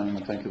things done.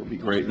 I think it'll be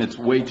great, and it's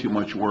way too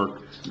much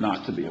work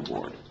not to be a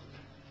board.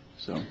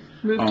 So.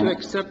 Move to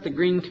accept the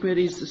Green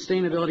Committee's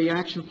Sustainability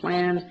Action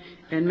Plan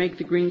and make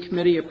the Green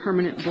Committee a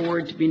permanent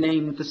board to be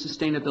named the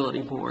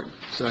Sustainability Board.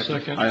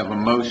 Second. I have a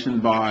motion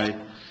by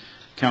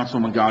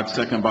Councilman Gott,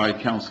 second by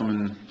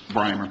Councilman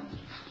Breimer.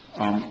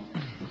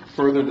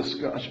 Further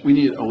discussion. We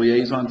need a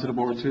liaison to the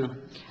board too.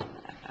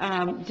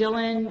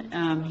 Dylan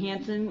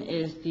Hansen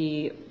is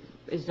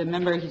the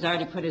member. He's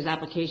already put his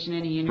application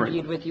in. He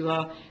interviewed with you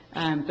all,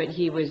 but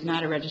he was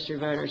not a registered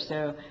voter,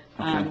 so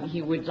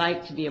he would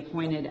like to be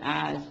appointed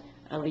as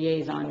a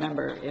liaison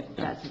member if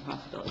that's a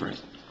possibility.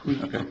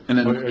 Right. Okay. And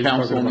then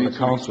council needs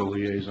council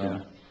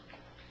liaison.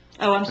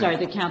 Oh, I'm sorry,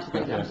 the council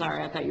liaison, I'm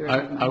sorry, I thought you were.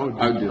 I would,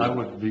 I would do it. I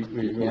would be,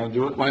 you want to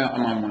do it? Well,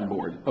 I'm on one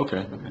board.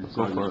 Okay,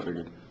 So I go just for it.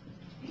 figured.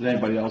 Is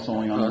anybody else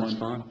only on one? That's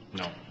fine.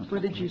 No.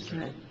 What did you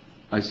say?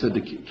 I said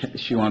that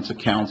she wants a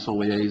council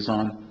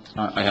liaison.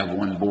 I have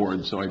one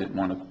board, so I didn't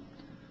want to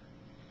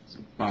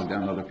bog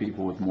down other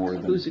people with more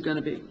than. Who's it going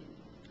to be?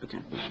 Okay.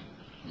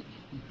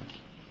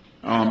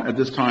 At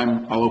this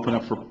time, I'll open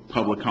up for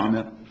public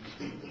comment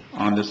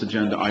on this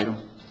agenda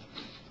item.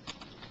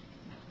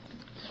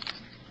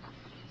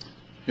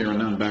 Hearing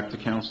none, back to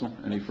council.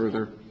 Any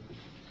further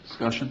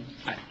discussion?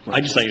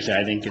 I just like to say,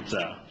 I think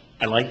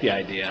I like the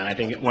idea, and I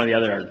think one of the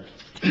other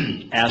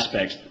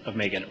aspects of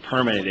making it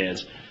permanent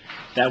is,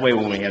 that way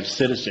when we have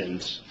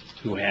citizens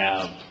who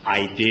have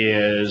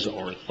ideas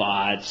or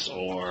thoughts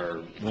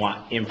or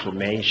want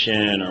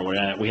information or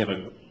whatever, we have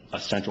a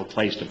central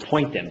place to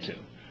point them to.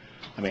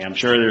 I mean, I'm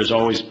sure there's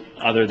always,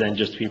 other than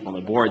just people on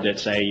the board that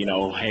say, you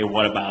know, hey,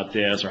 what about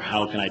this, or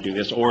how can I do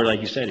this? Or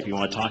like you said, if you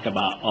want to talk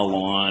about a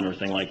lawn or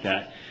thing like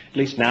that, at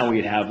least now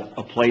we'd have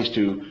a place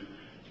to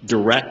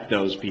direct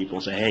those people,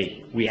 say,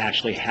 hey, we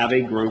actually have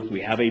a group,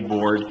 we have a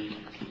board,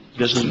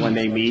 this is when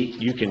they meet,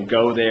 you can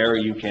go there,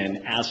 you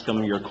can ask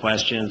them your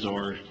questions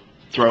or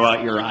throw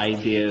out your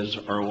ideas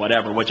or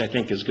whatever, which I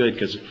think is good,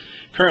 because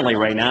currently,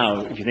 right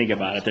now, if you think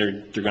about it,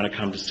 they're going to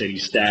come to city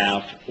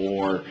staff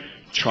or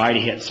try to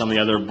hit some of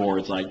the other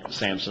boards like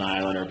Sampson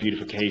Island or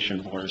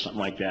Beautification Board or something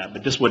like that.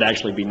 But this would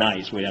actually be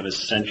nice. We'd have a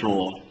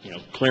central, you know,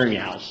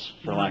 clearinghouse,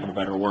 for lack of a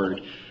better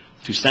word,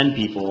 to send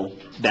people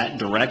that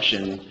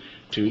direction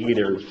to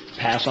either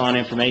pass on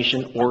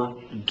information or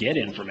get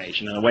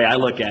information. And the way I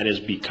look at it is,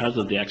 because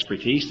of the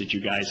expertise that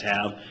you guys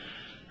have,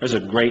 there's a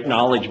great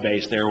knowledge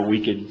base there where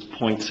we could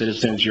point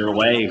citizens your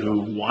way who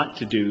want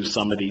to do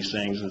some of these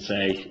things and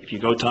say, if you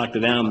go talk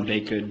to them,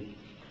 they could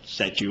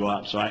set you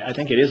up. So I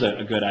think it is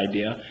a good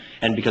idea.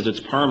 And because it's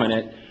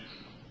permanent,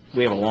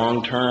 we have a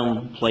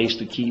long-term place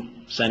to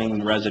keep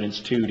sending residents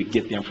to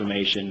get the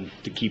information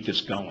to keep this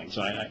going.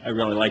 So I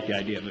really like the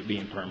idea of it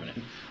being permanent.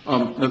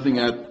 Nothing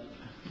at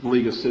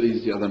League of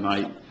Cities the other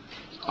night.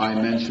 I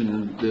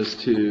mentioned this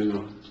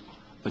to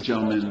a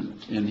gentleman,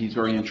 and he's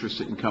very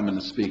interested in coming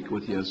to speak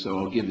with you, so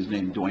I'll give his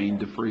name, Dwayne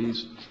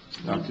DeFries.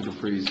 Dr.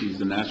 DeFries, he's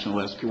the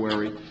National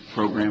Estuary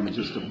Program, was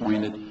just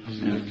appointed. He's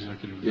the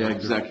executive director. Yeah,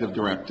 executive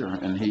director,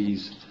 and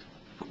he's,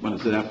 when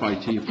it's at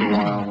FIT for a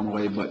while one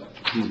way, but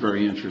he's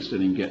very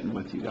interested in getting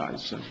with you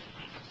guys, so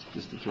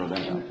just to throw that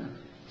out there.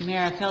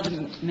 Mayor, I failed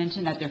to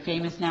mention that they're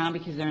famous now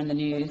because they're in the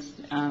news.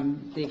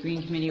 The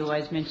Green Committee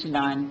was mentioned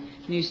on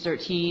News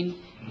 13.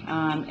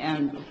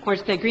 And of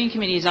course, the Green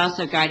Committee is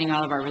also guiding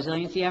all of our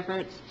resiliency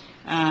efforts.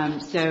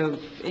 So,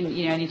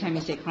 you know, anytime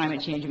you say climate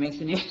change, it makes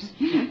the news.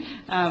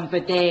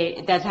 But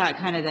that's how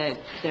kind of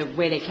the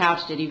way they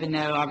couched it, even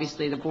though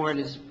obviously the board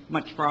is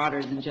much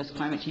broader than just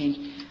climate change.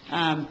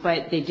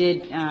 But they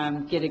did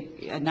get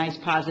a nice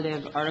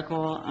positive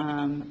article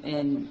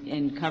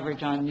in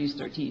coverage on News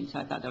 13, so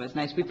I thought that was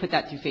nice. We put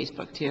that through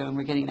Facebook too, and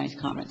we're getting nice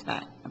comments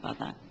about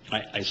that.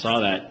 I saw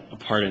that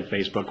part in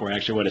Facebook where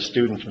actually what a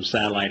student from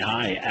Satellite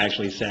High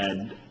actually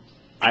said,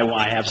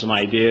 I have some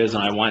ideas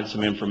and I want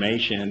some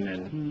information,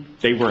 and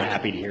they were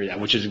happy to hear that,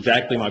 which is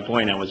exactly my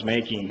point I was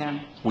making. Yeah.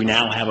 We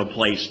now have a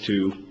place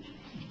to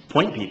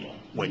point people,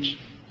 which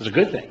is a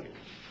good thing.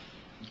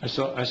 I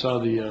saw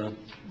the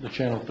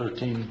Channel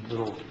 13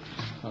 little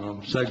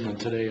segment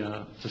today,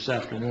 this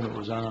afternoon it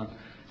was on.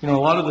 You know,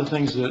 a lot of the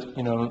things that,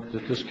 you know,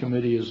 that this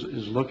committee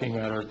is looking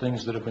at are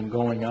things that have been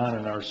going on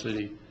in our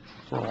city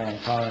for a long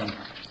time,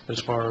 as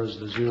far as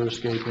the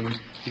xeriscaping,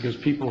 because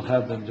people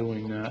have been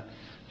doing that.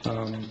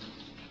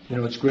 You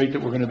know, it's great that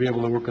we're going to be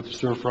able to work with the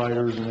Surf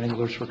Riders and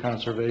Anglers for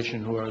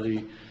Conservation, who are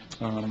the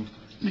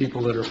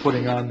people that are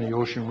putting on the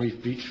Ocean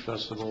Reef Beach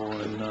Festival.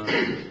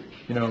 And,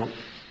 you know,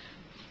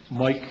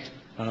 Mike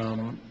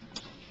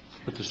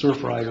with the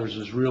Surf Riders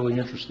is really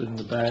interested in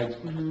the bag.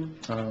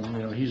 You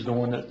know, he's the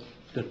one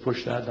that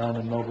pushed that down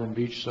in Melbourne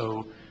Beach.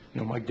 So,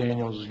 you know, Mike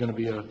Daniels is going to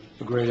be a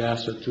great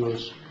asset to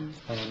us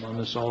on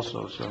this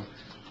also. So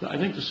I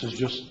think this is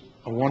just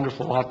a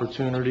wonderful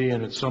opportunity,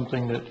 and it's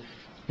something that,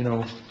 you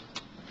know,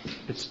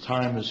 its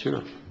time is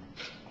here.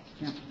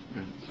 Yeah.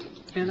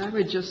 And I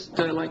would just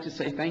like to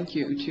say thank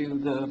you to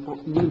the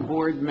new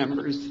board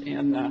members.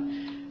 And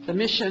the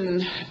mission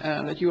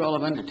that you all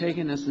have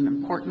undertaken is an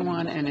important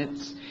one, and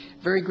it's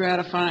very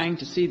gratifying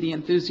to see the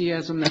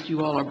enthusiasm that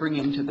you all are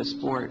bringing to this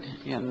board.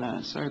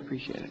 And so I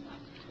appreciate it.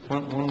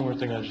 One more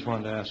thing I just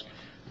wanted to ask.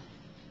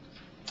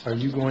 Are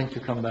you going to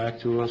come back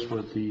to us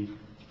with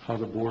how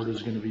the board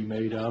is going to be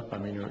made up? I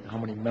mean, how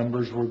many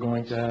members we're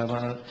going to have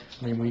on it?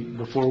 I mean,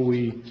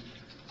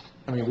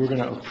 we're going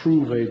to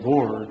approve a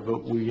board,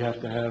 but don't we have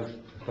to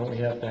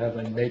have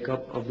a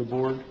makeup of the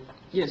board?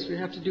 Yes, we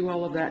have to do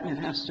all of that, and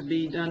it has to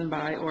be done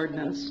by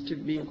ordinance to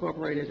be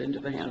incorporated into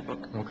the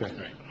handbook. Okay.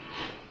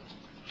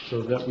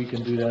 So that we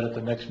can do that at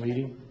the next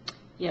meeting?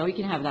 Yeah, we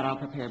can have that all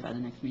prepared by the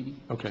next meeting.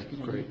 Okay,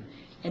 great.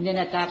 And then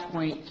at that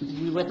point,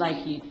 we would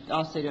like you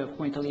also to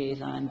appoint a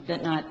liaison,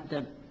 not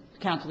the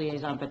council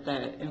liaison, but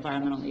the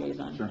environmental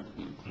liaison. Sure.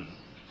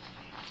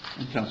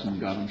 And Councilman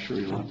Gott, I'm sure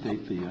you'll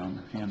update the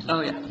handbook.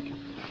 Oh, yeah.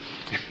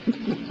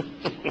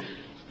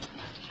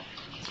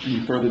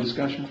 Any further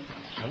discussion?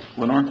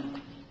 Lenore?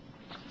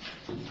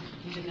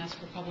 You didn't ask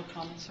for public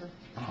comment, sir?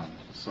 Oh,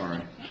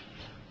 sorry.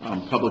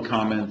 Public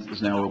comment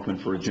is now open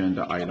for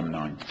agenda item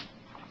 9.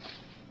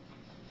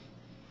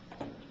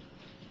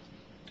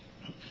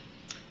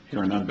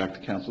 Hearing none, back to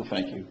council.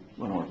 Thank you.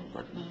 Lenore.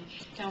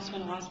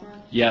 Councilman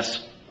Osmer?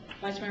 Yes.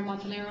 Vice Mayor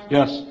Montanaro?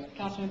 Yes.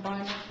 Councilman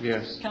Breimer?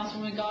 Yes.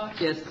 Councilman Gott?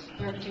 Yes.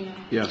 Mayor Patino?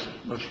 Yes.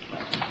 Motion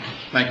passes.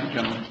 Thank you,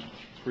 gentlemen.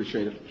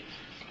 Appreciate it.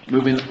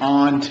 Moving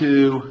on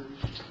to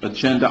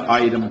agenda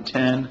item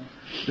 10,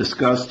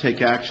 discuss,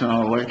 take action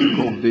on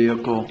electrical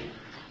vehicle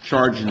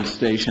charging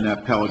station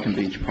at Pelican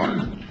Beach Park.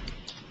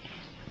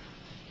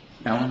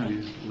 Alan, are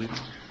you leaving?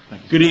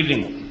 Thank you. Good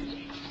evening.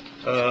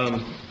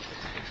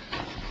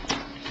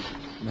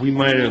 We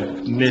might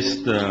have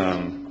missed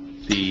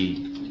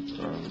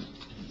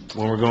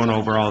when we're going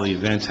over all the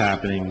events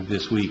happening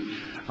this week.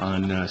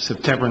 On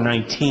September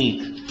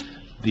 19th,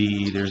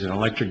 there's an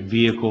electric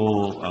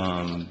vehicle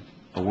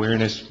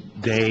awareness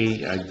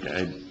day.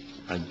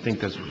 I think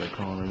that's what they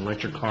call it, an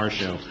electric car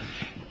show.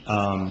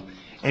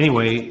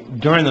 Anyway,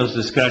 during those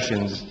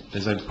discussions,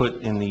 as I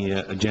put in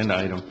the agenda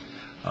item,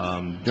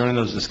 during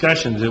those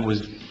discussions,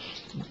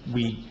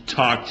 we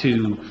talked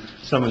to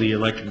some of the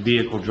electric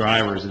vehicle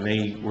drivers, and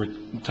they were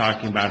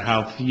talking about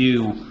how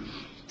few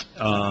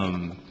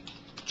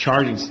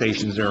charging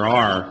stations there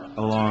are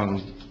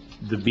along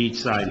the beach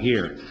side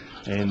here,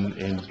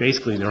 and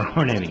basically there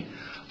aren't any.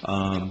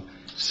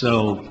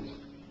 So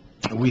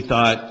we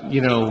thought,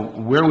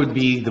 where would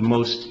be the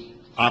most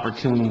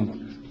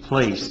opportune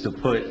place to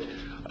put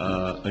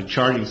a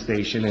charging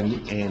station,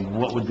 and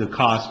what would the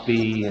cost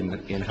be,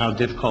 and how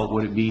difficult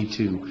would it be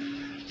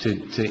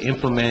to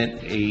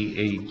implement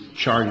a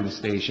charging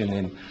station?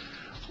 And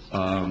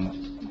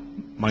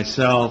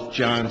myself,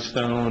 John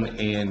Stone,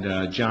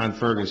 and John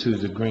Fergus,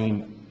 who's a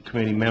Green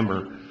Committee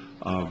member,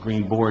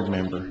 Green Board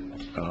member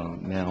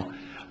now,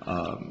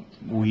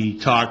 we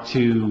talked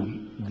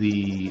to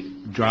the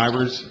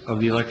drivers of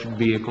the electric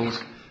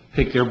vehicles,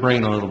 picked their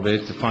brain a little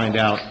bit to find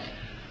out,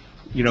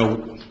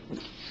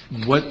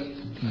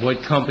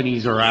 what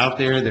companies are out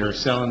there that are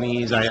selling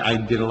these. I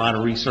did a lot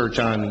of research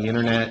on the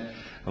internet.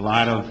 A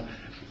lot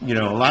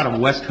of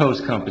West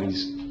Coast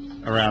companies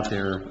are out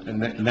there,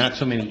 and not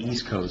so many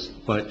East Coast,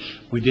 but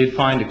we did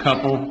find a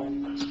couple,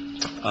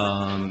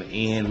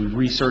 and we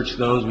researched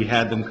those. We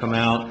had them come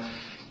out,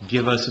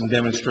 give us some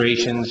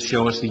demonstrations,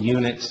 show us the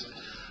units,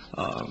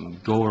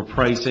 go over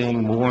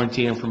pricing,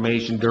 warranty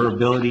information,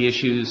 durability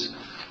issues.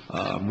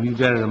 We've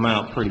vetted them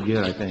out pretty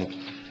good, I think.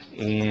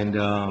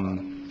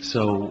 And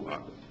so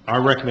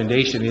our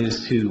recommendation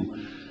is to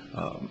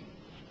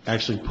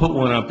actually put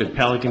one up at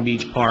Pelican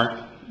Beach Park.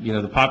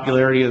 The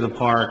popularity of the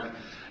park,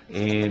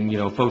 and,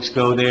 folks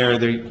go there,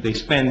 they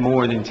spend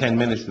more than 10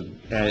 minutes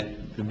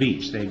at the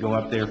beach. They go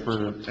up there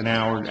for an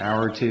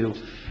hour or two,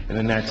 and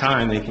in that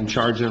time, they can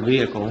charge their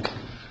vehicle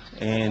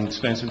and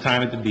spend some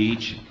time at the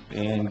beach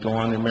and go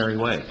on their merry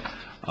way.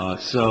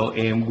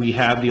 And we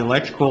have the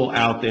electrical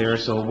out there,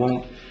 so it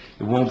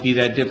won't be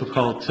that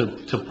difficult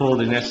to pull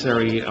the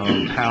necessary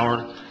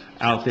power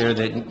out there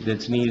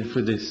that's needed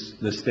for the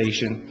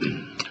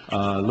station.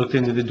 Looked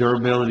into the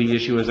durability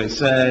issue, as I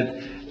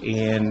said,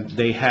 and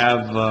they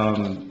have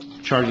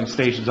charging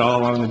stations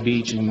all along the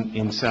beach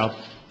in South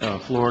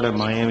Florida,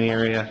 Miami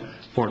area,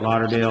 Fort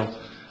Lauderdale,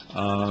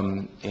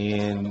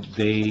 and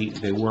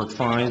they work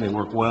fine, they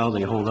work well,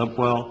 they hold up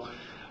well.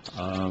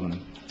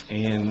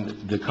 And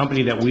the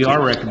company that we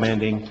are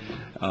recommending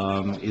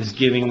is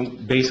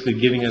basically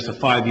giving us a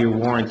 5-year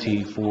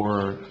warranty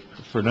for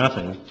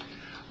nothing.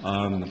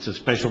 It's a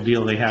special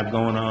deal they had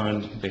going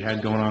on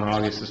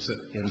August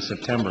and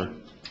September.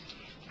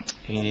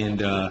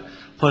 And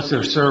plus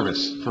their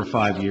service for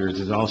 5 years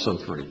is also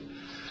free.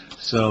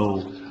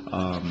 So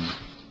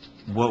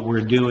what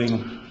we're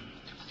doing,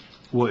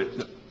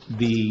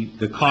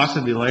 the cost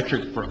of the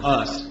electric for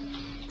us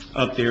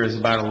up there is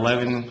about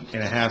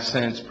 11.5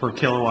 cents per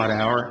kilowatt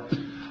hour.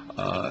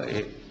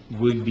 It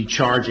would be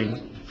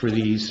charging for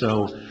these,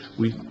 so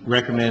we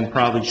recommend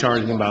probably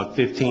charging about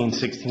 15,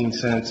 16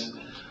 cents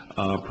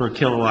per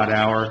kilowatt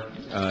hour.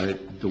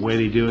 The way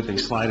they do it, they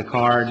slide a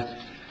card,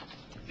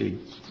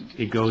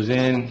 it goes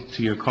in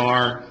to your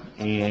car,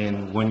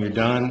 and when you're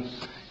done,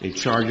 it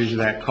charges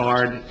that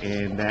card,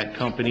 and that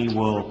company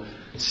will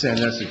send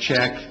us a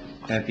check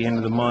at the end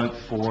of the month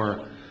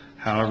for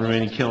however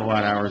many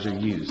kilowatt hours are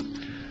used.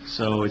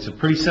 So it's a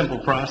pretty simple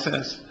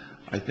process.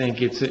 I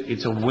think it's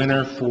a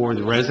winner for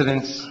the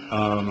residents.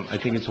 I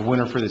think it's a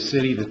winner for the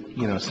city.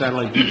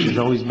 Satellite Beach has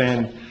always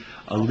been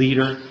a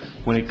leader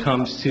when it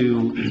comes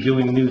to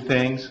doing new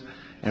things,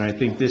 and I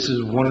think this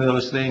is one of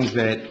those things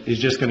that is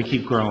just going to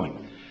keep growing.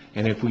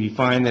 And if we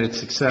find that it's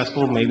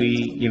successful,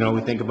 maybe,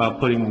 we think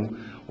about putting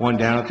one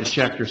down at the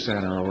Schechter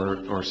Center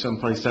or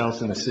someplace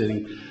else in the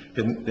city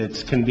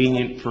that's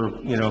convenient for,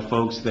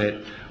 folks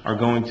that are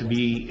going to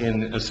be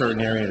in a certain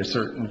area at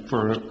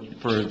for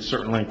a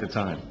certain length of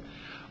time.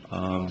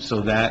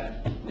 So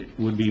that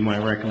would be my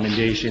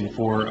recommendation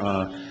for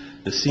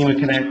the SEMA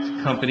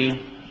Connect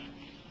company.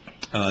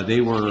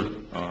 They were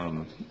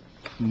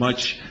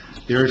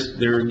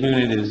their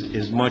unit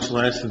is much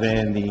less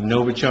than the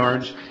Nova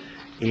charge.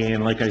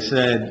 And like I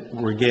said,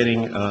 we're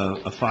getting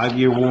a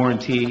 5-year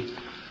warranty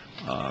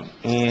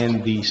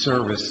and the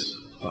service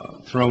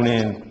thrown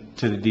in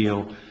to the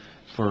deal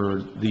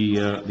for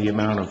the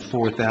amount of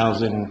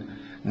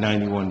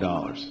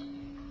 $4,091.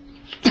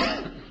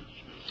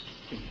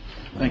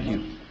 Thank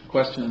you.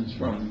 Questions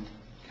from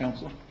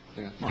council?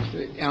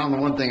 Alan, the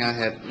one thing I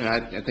had, and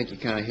I think you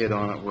kind of hit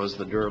on it, was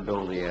the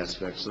durability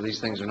aspect. So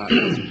these things are not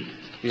going to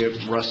be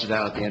rusted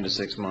out at the end of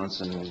 6 months,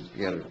 and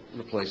you got to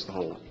replace the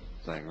whole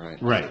thing, right?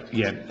 Right,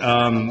 yeah.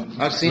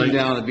 I've seen them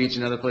down on the beach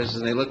and other places,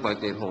 and they look like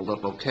they'd hold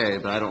up okay,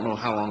 but I don't know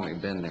how long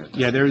they've been there.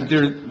 Yeah, they're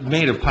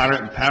made of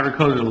powder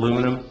coated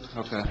aluminum.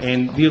 Okay.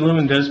 And the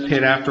aluminum does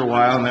pit after a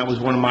while, and that was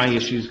one of my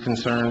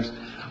concerns.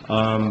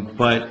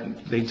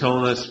 But they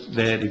told us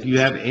that if you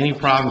have any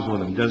problems with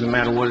them, doesn't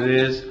matter what it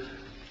is,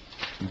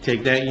 you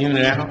take that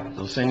unit out,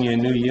 they'll send you a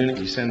new unit,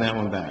 you send that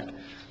one back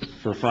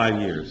for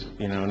 5 years,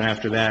 and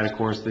after that, of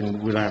course,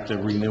 then we'd have to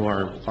renew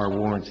our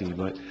warranty,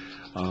 but,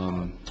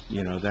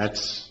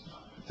 that's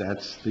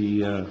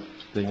the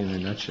thing in a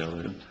nutshell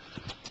there.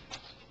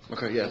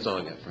 Okay, yeah, that's all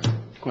I got, Frank.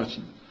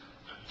 Question.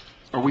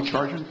 Are we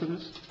charging for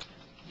this?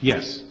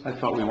 Yes. I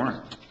thought we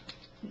weren't.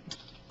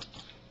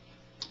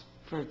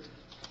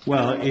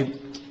 Well,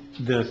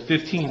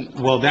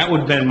 that would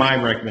have been my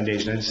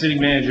recommendation. The city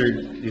manager,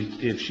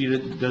 if she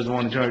doesn't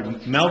want to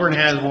charge, Melbourne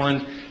has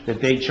one that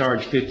they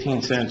charge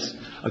 15 cents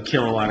a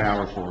kilowatt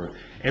hour for.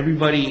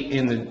 Everybody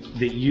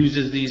that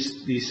uses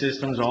these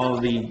systems, all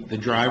of the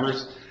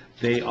drivers,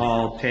 they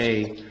all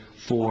pay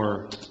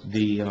for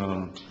the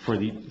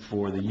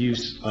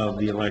use of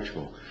the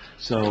electrical.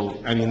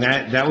 So, I mean,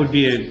 that would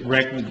be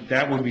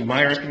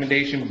my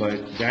recommendation,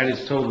 but that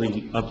is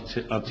totally up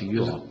to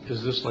you.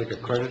 Is this like a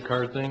credit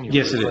card thing? You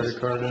Yes, put a it is. Credit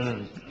card in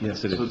and...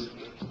 Yes, it is.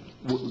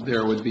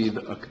 There would be,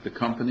 the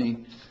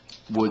company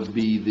would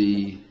be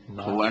the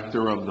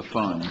collector of the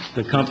funds,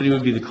 The company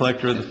would be the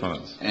collector of the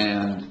funds.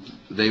 and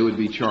they would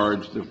be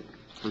charged a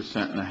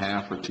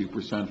 1.5% or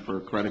 2% for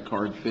a credit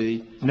card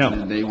fee? No.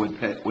 And they would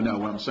pay, well, no,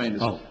 what I'm saying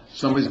is, Oh.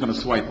 somebody's going to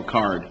swipe a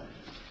card,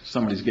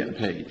 somebody's getting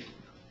paid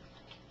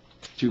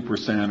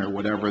 2% or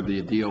whatever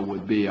the deal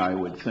would be, I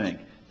would think.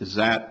 Is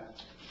that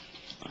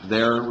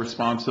their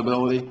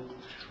responsibility?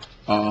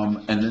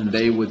 And then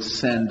they would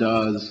send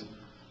us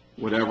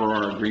whatever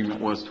our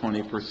agreement was,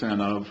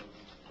 20% of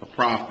a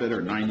profit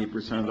or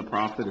 90% of the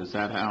profit? Is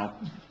that how?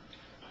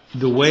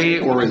 The way,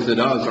 Or is it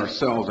us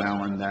ourselves,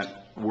 Alan,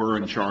 that we're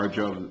in charge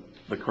of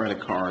the credit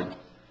card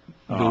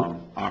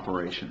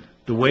operation?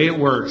 the way it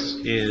works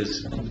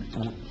is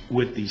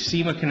with the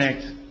SEMA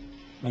Connect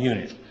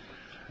unit,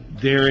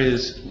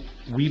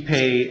 we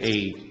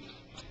pay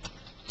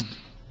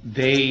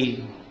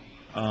they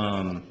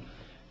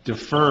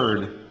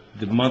deferred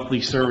the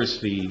monthly service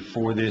fee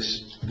for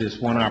this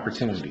one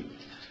opportunity.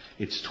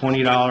 It's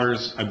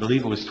 $20, I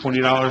believe it was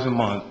 $20 a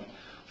month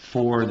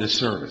for the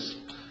service.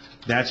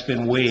 That's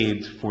been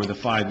waived for the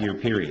 5-year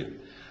period.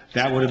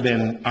 That would have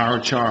been our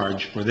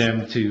charge for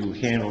them to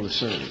handle the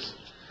service.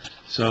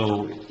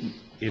 So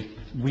if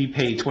we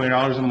pay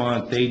 $20 a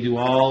month, they do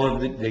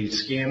they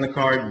scan the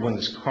card. When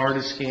this card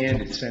is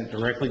scanned, it's sent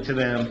directly to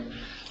them.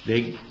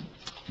 They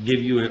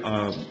give you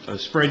a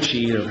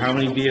spreadsheet of how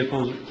many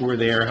vehicles were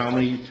there, how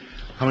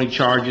many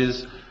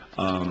charges,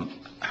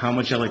 how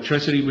much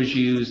electricity was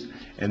used,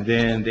 and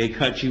then they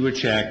cut you a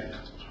check,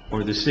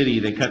 or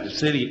they cut the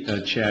city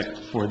a check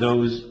for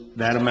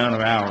that amount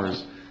of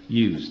hours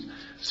used.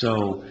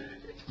 So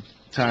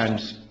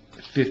times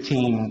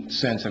 15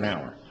 cents an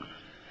hour.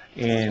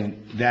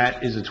 And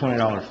that is a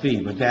 $20 fee,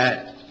 but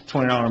that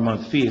 $20 a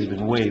month fee has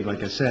been waived,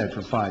 like I said,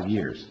 for 5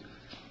 years.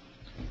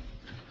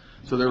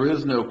 So there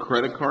is no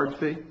credit card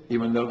fee,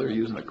 even though they're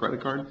using a credit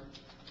card?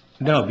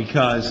 No,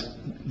 because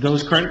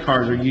those credit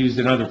cards are used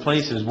in other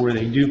places where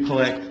they do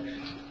collect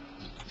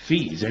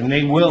fees, and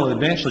they will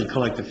eventually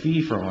collect a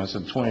fee from us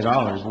of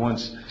 $20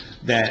 once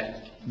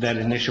that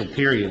initial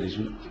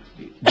period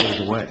goes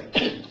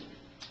away.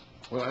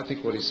 Well, I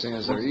think what he's saying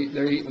is they're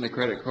eating the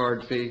credit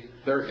card fee,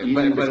 They're but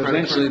eating the credit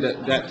eventually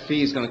card- that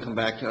fee is going to come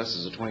back to us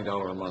as a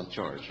 $20 a month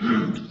charge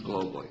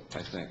globally,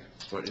 I think,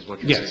 is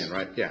what you're Yes. saying,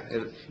 right? Yeah,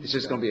 it's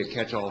just going to be a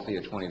catch-all fee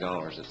of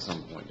 $20 at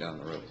some point down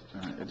the road.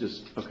 All right,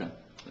 okay.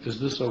 Is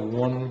this a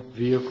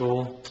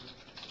one-vehicle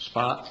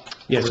spot?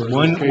 Yes, Or is it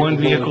one capable of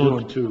vehicle.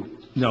 doing two?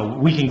 No,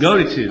 we can go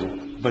to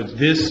 2, but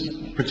this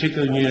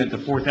particular unit, the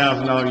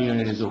 $4,000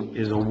 unit, is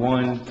a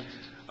one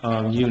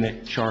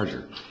unit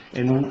charger.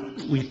 And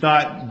we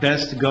thought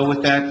best to go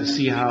with that to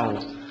see how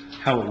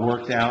it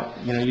worked out.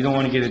 You don't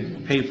want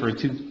to pay for a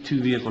two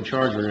vehicle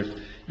charger if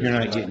you're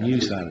not getting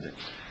use out of it.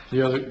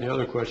 The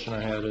other question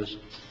I had is,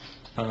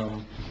 I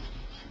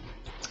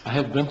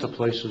have been to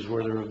places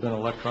where there have been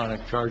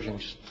electronic charging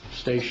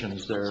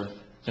stations there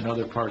in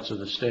other parts of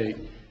the state,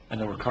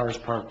 and there were cars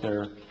parked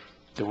there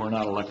that we're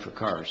not electric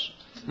cars.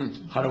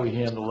 How do we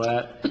handle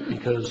that?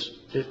 Because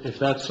if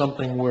that's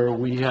something where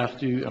we have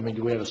to, I mean,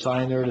 do we have a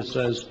sign there that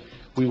says,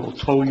 we will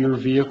tow your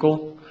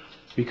vehicle?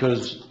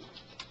 Because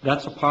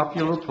that's a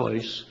popular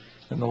place,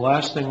 and the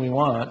last thing we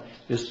want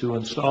is to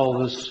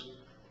install this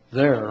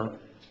there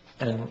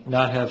and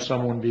not have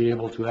someone be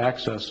able to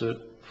access it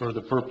for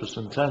the purpose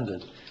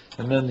intended.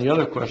 And then the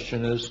other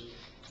question is,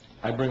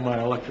 I bring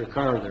my electric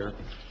car there,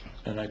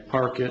 and I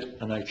park it,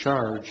 and I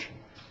charge,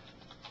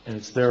 and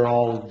it's there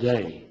all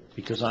day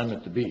because I'm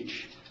at the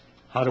beach.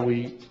 How do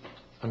we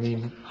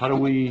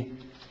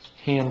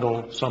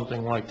handle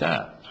something like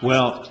that?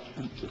 Well,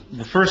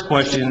 the first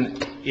question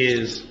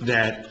is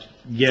that,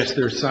 yes,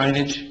 there's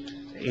signage,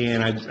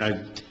 and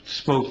I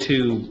spoke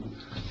to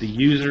the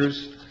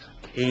users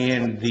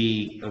and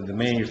the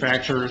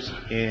manufacturers,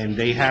 and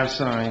they have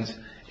signs,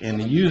 and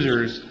the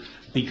users,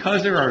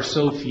 because there are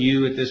so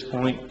few at this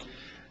point,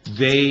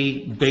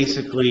 they're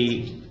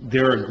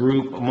a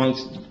group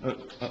amongst,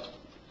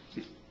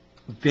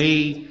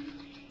 they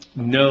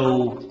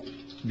know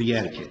the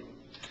etiquette.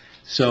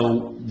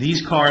 So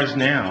these cars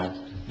now,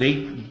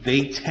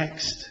 they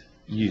text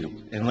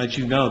you and let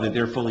you know that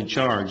they're fully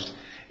charged,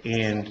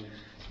 and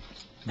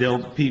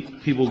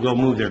people go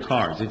move their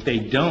cars. If they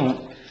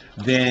don't,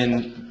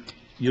 then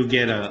you'll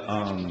get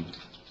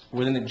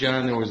wasn't it,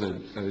 John, there was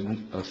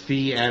a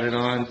fee added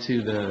on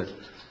to the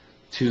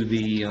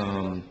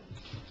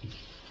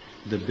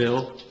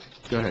bill?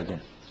 Go ahead,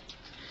 Dan.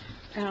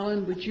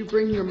 Alan, would you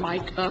bring your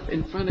mic up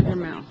in front of your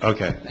mouth?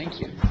 Okay. Thank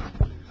you.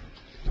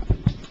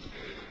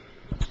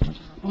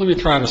 Let me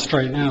try to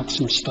straighten out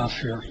some stuff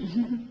here.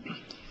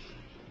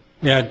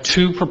 We had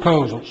two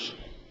proposals.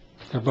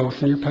 They're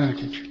both in your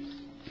package.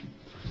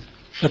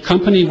 The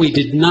company we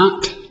did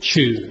not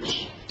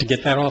choose, to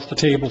get that off the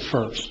table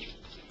first.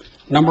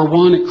 Number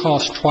one, it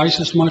costs twice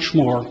as much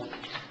more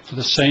for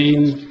the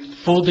same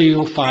full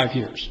deal, 5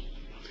 years.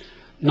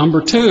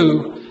 Number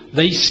two,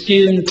 they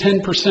skin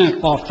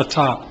 10% off the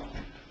top.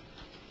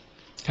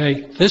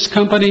 Okay, this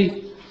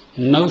company,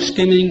 no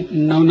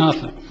skimming, no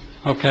nothing.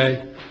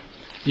 Okay.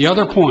 The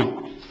other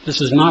point,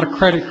 this is not a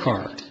credit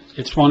card.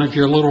 It's one of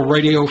your little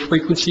radio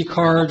frequency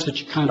cards that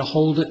you kind of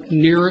hold it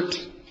near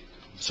it.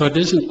 So it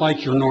isn't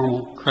like your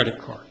normal credit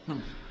card.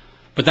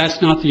 But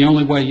that's not the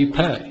only way you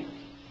pay.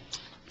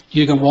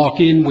 You can walk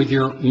in with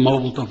your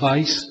mobile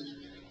device,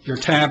 your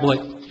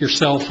tablet, your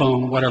cell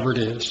phone, whatever it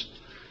is,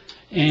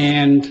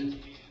 and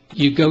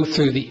you go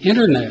through the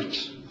internet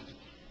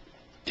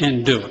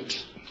and do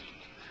it.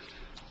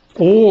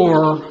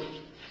 Or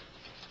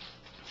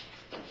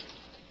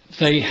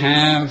they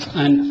have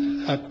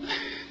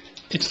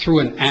it's through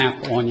an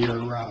app on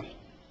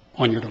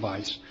your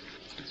device.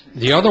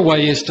 The other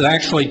way is to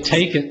actually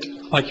take it,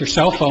 like your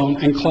cell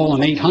phone, and call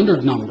an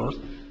 800 number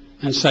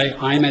and say,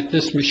 I'm at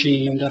this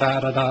machine,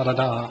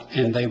 da-da-da-da-da-da,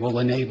 and they will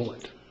enable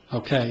it,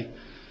 okay?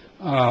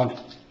 The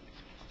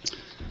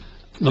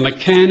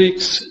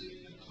mechanics,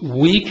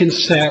 we can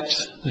set,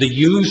 the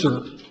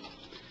user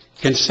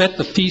can set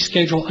the fee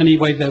schedule any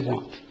way they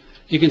want.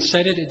 You can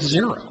set it at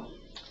 0.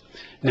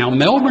 Now,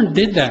 Melbourne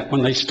did that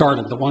when they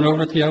started, the one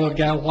over at the Ella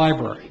Gal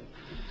Library.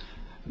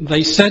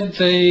 They said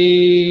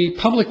the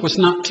public was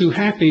not too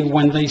happy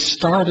when they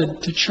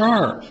started to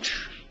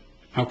charge.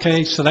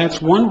 Okay, so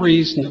that's one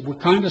reason that we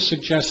kind of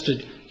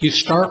suggested you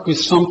start with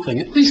something,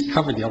 at least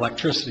cover the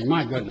electricity,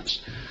 my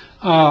goodness.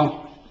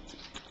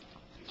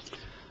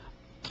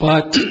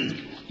 But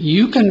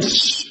you can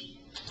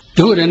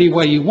do it any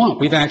way you want.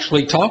 We've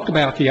actually talked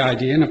about the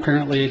idea, and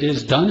apparently it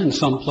is done in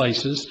some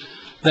places,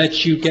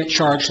 that you get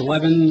charged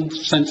 11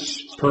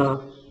 cents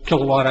per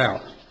kilowatt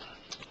hour,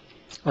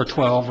 or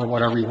 12, or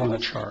whatever you want to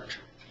charge.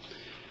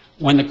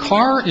 When the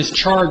car is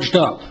charged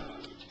up,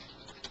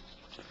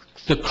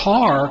 the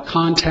car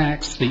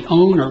contacts the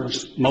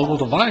owner's mobile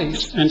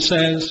device and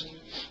says,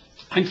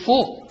 I'm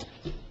full.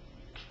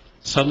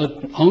 So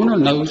the owner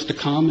knows to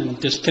come and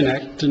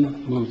disconnect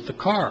and move the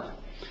car.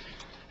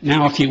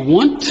 Now, if you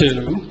want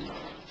to,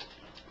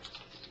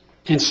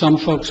 and some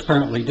folks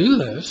apparently do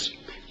this,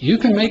 you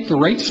can make the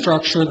rate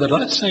structure that,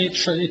 let's say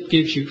it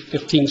gives you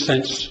 15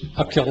 cents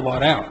a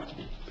kilowatt hour.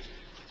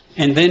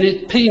 And then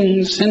it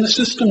pings, and the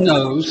system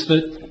knows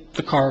that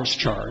the car is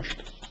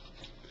charged.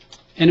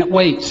 And it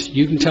waits.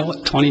 You can tell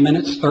it 20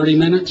 minutes, 30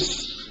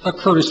 minutes, a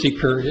courtesy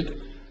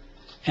period.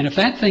 And if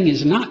that thing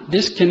is not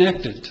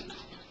disconnected,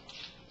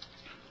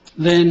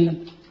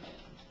 then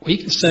we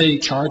can say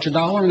charge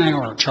 $1 an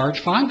hour,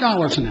 charge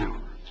 $5 an hour.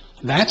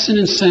 That's an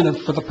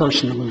incentive for the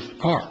person to move the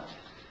car.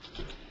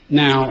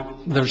 Now,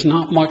 there's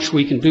not much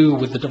we can do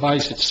with the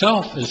device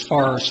itself as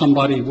far as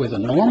somebody with a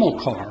normal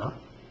car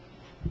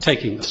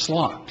taking the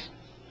slot.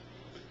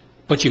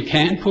 But you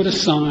can put a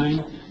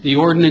sign. The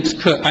ordinance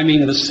could,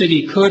 the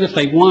city could, if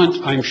they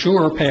want, I'm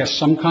sure, pass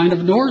some kind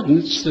of an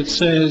ordinance that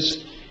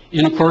says,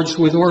 in accordance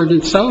with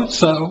ordinance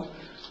so-and-so,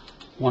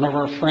 one of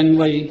our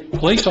friendly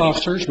police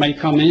officers may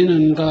come in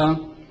and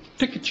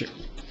ticket you.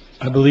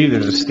 I believe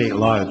there's a state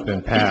law that's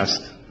been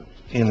passed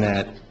in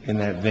that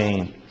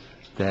vein,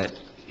 that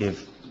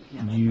if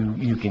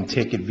you can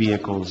ticket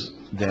vehicles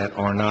that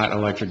are not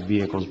electric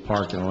vehicles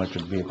parked in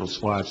electric vehicle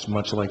slots,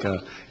 much like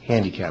a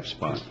handicap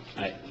spot.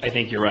 I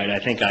think you're right. I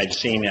think I've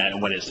seen that,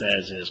 and what it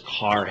says is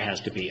car has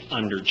to be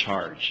under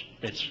charge.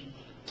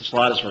 The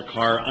slot is for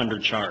car under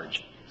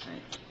charge.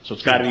 So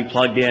it's got to be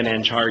plugged in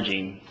and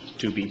charging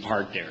to be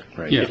parked there.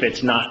 Right. Yeah. If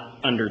it's not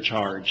under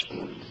charge,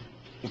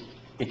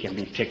 it can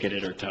be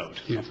ticketed or towed.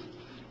 Yeah.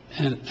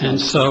 And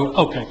so,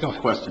 okay, go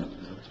ahead. Question.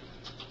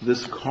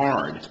 This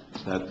card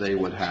that they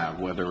would have,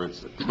 whether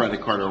it's a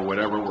credit card or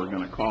whatever we're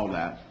going to call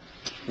that,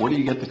 where do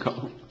you get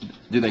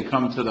do they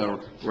come to the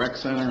rec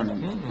center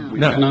and?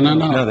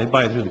 No, they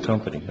buy it through the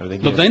company. Or they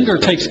The get it vendor through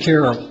the takes company.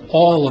 care of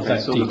all of Okay,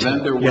 that so the detail.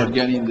 vendor Yeah. we're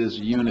getting this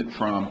unit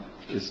from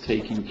is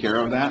taking care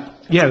of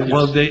that? Yeah,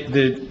 well,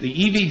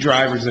 the EV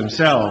drivers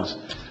themselves,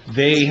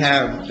 they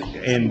have,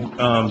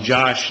 and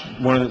Josh,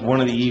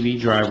 one of the EV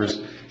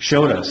drivers,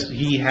 showed us,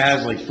 he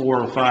has like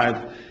 4 or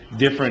 5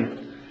 different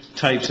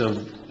types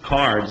of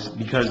cards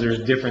because there's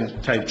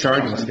different type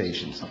charging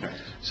stations. Okay.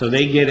 So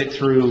they get it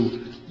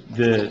through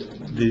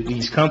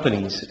these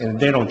companies, and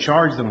they don't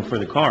charge them for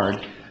the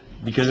card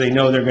because they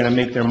know they're going to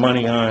make their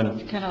money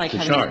on Kind of like the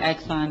having charge. an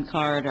Exxon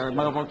card or a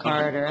mobile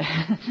card or,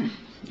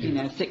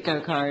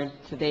 Citgo card.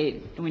 So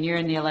when you're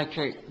in the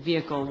electric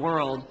vehicle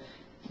world,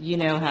 you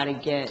know how to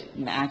get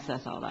and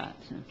access all that.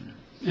 So.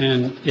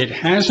 And it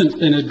hasn't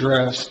been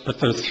addressed, but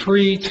there are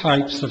 3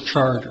 types of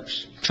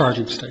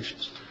charging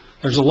stations.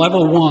 There's a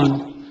level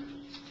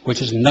 1,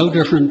 which is no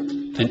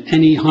different than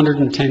any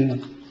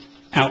 110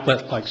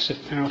 outlet like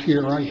sitting out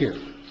here, right here,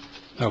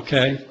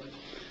 okay?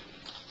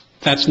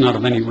 That's not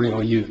of any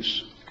real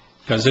use,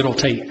 because it'll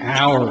take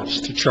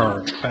hours to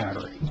charge a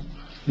battery,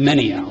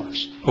 many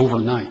hours,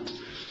 overnight.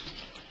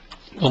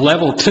 The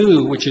level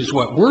 2, which is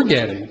what we're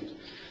getting,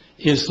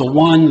 is the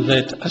one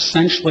that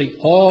essentially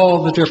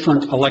all the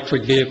different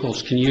electric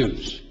vehicles can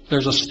use.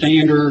 There's a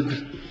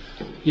standard,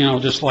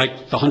 just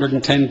like the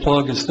 110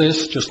 plug is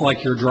this, just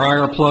like your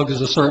dryer plug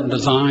is a certain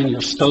design,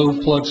 your stove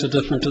plug's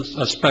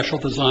a special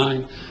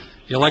design.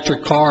 The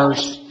electric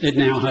cars, it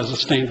now has a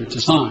standard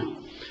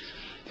design.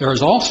 There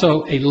is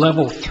also a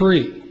level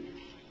 3.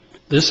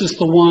 This is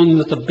the one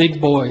that the big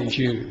boys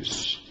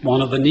use,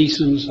 one of the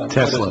Nissans.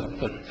 Tesla.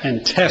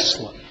 And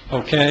Tesla,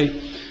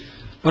 okay?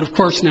 But of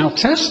course, now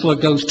Tesla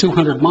goes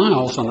 200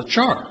 miles on the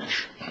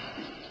charge.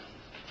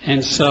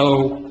 And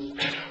so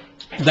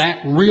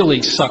that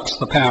really sucks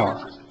the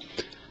power.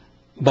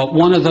 But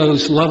one of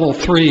those level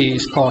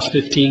 3s costs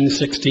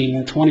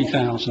 $15,000, $16,000,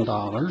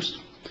 $20,000.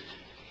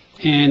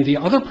 And the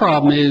other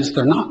problem is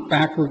they're not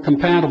backward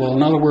compatible.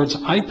 In other words,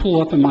 I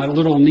pull up in my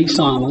little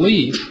Nissan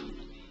Leaf,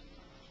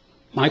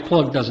 my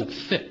plug doesn't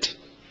fit.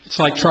 It's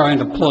like trying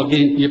to plug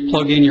in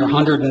your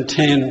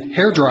 110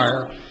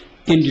 hairdryer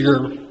into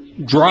your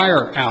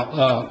dryer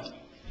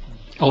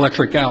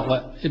electric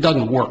outlet. It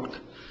doesn't work.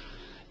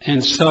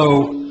 And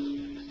so,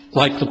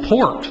 like the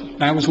port,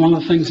 that was one of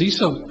the things he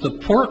said. The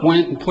port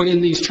went and put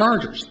in these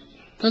chargers.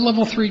 They're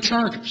level 3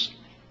 chargers.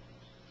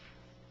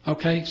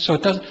 Okay, so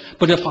it doesn't,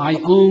 but if I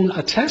own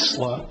a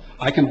Tesla,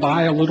 I can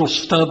buy a little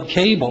stub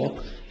cable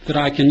that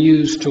I can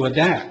use to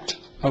adapt,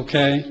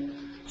 okay?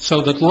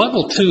 So the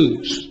level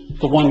 2's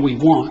the one we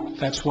want,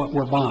 that's what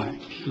we're buying.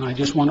 And I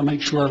just want to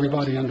make sure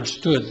everybody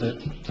understood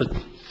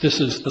that this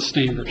is the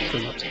standard for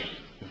it.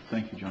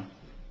 Thank you, John.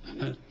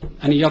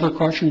 Any other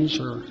questions,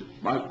 or?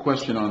 My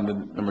question on the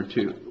number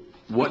 2,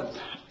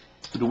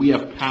 do we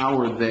have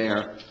power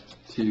there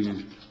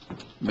to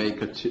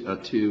make a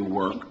 2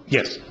 work?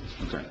 Yes.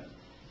 Okay.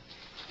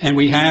 And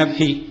we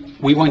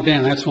went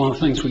down, that's one of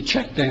the things we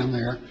checked down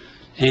there,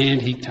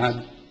 and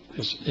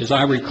as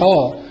I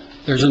recall,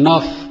 there's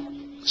enough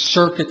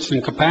circuits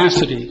and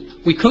capacity,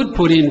 we could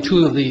put in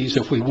 2 of these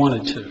if we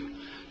wanted to.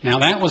 Now,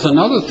 that was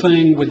another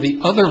thing with the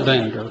other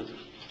vendor.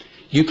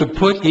 You could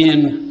put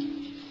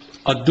in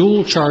a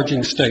dual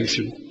charging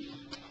station,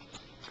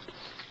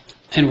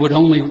 and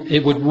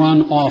it would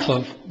run off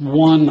of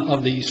one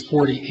of these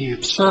 40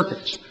 amp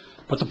circuits.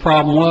 But the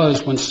problem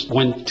was,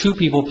 when 2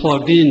 people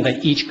plugged in, they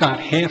each got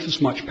half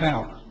as much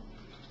power.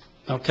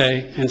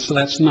 Okay? And so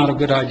that's not a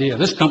good idea.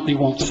 This company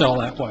won't sell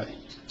that way.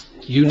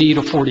 You need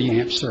a 40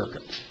 amp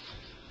circuit.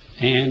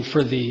 And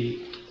for the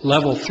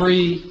level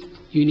 3,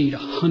 you need a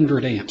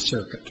 100 amp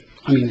circuit.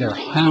 I mean, there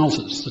are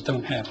houses that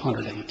don't have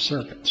 100 amp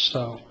circuits,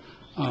 so.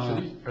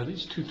 Are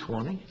these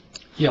 220?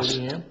 Yes.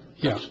 40 amp?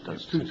 Yeah.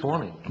 That's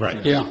 220.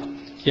 Right.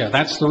 Yeah,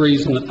 that's the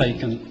reason that they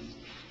can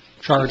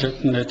charge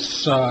it, and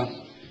it's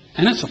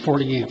a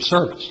 40 amp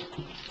service.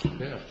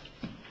 Yeah.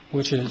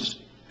 Which is,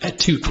 at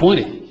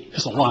 220,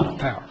 is a lot of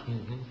power.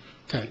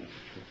 Okay.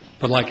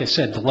 But like I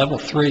said, the level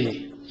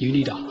 3, you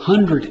need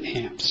 100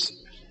 amps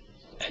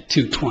at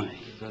 220.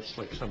 That's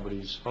like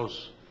somebody's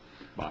house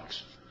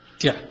box.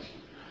 Yeah.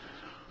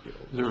 Is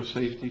there a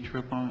safety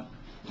trip on it,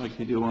 like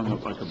you do on a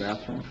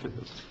bathroom?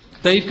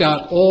 They've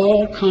got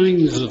all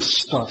kinds of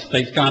stuff.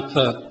 They've got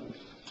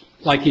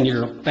like in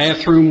your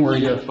bathroom where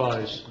you...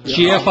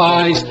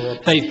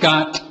 GFIs,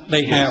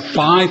 they have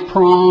 5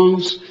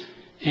 prongs,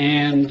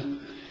 and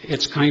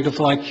it's kind of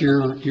like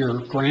your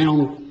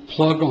ground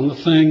plug on the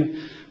thing,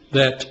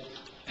 that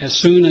as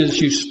soon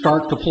as you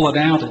start to pull it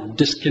out, it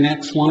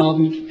disconnects one of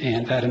them,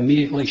 and that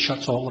immediately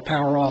shuts all the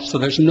power off, so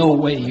there's no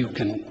way you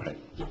can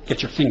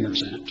get your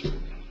fingers in it.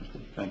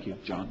 Thank you,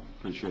 John,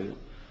 appreciate it.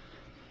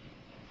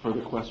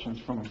 Further questions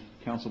from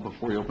council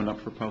before we open up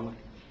for public?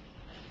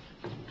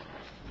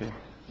 Okay,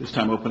 this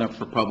time open up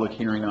for public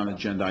hearing on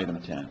agenda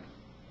item 10.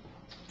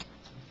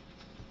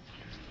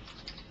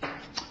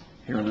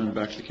 Hearing none,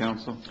 back to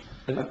council.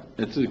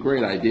 It's a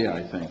great idea,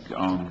 I think.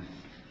 I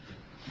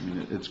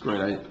mean, it's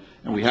great,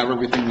 and we have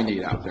everything we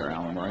need out there,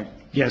 Alan, right?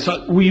 Yeah,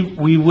 so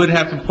we would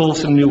have to pull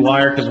some new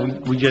wire, because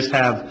we just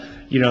have,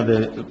 you know,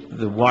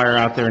 the wire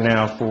out there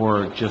now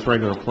for just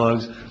regular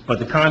plugs, but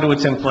the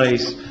conduit's in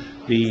place,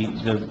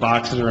 the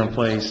boxes are in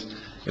place.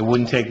 It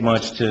wouldn't take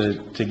much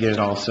to get it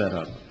all set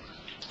up.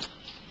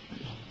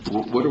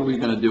 What are we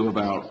going to do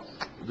about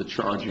the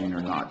charging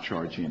or not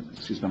charging,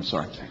 excuse me, I'm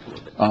sorry,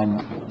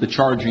 the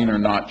charging or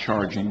not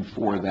charging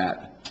for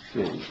that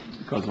fee?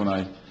 Because when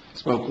I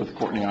spoke with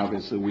Courtney,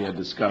 obviously, we had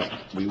discussed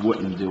we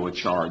wouldn't do a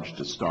charge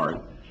to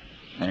start,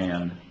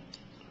 and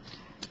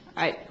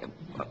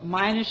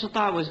my initial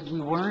thought was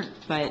we weren't,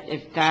 but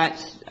if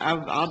that's,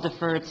 I'll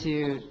defer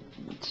to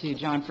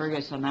John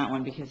Fergus on that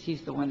one, because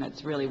he's the one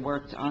that's really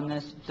worked on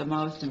this the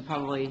most and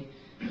probably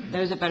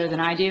knows it better than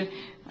I do.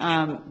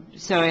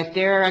 So if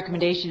their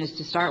recommendation is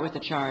to start with the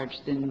charge,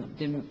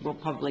 then we'll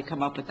probably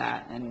come up with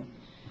that and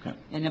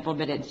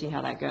implement it and see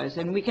how that goes.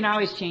 And we can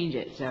always change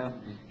it, so,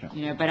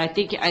 you know, but I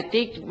think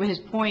his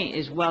point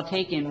is well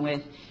taken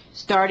with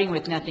starting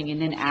with nothing and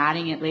then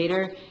adding it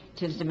later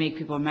tends to make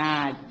people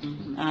mad.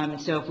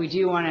 So if we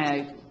do want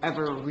to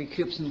ever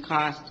recoup some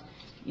cost,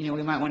 you know,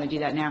 we might want to do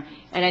that now.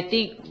 And I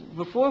think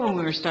before, when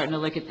we were starting to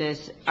look at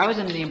this, I was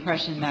under the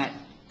impression that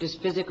just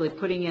physically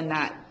putting in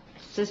that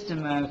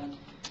system of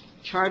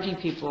charging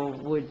people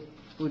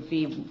would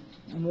be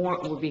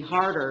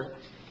harder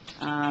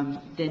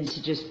than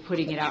to just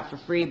putting it out for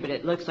free. But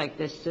it looks like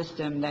this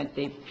system that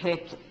they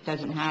picked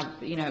doesn't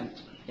have, you know,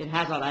 it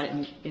has all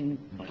that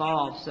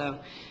involved. So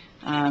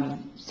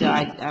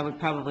I would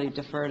probably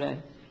defer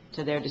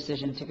to their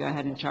decision to go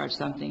ahead and charge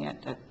something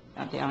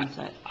at the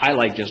onset. I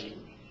like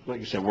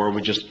you said, where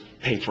we just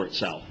pay for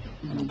itself.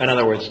 In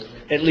other words,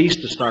 at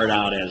least to start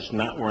out as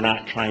we're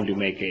not trying to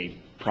make a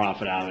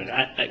profit out of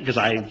it, because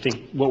I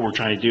think what we're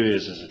trying to do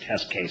is a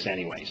test case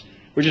anyways.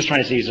 We're just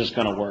trying to see, is this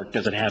going to work?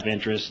 Does it have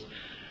interest?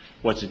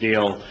 What's the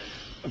deal?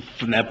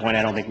 From that point,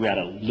 I don't think we ought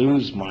to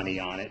lose money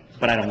on it,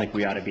 but I don't think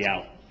we ought to be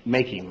out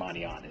making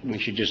money on it. We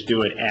should just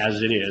do it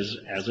as it is,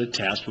 as a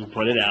test. We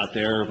put it out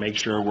there, make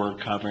sure we're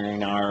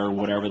covering our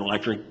whatever the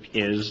electric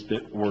is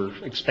that we're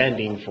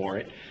expending for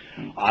it.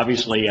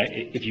 Obviously,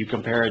 if you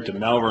compare it to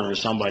Melbourne or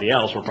somebody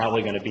else, we're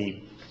probably going to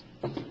be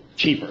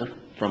cheaper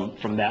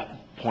from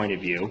that point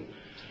of view.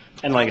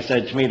 And like I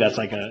said, to me, that's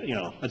like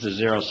that's a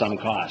zero-sum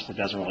cost. It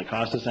doesn't really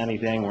cost us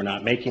anything. We're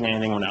not making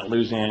anything. We're not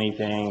losing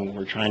anything.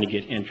 We're trying to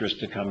get interest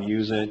to come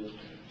use it,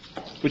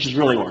 which is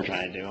really what we're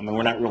trying to do. I mean,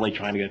 we're not really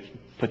trying to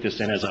put this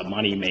in as a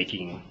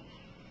money-making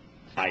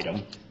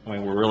item. I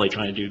mean, we're really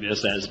trying to do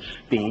this as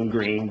being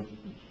green,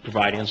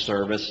 providing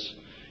service,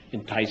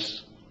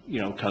 entice,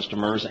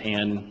 customers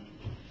and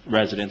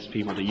residents,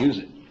 people to use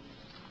it.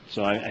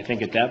 So I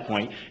think at that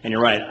point, and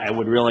you're right, I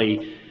would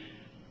really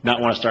not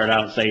want to start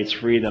out and say it's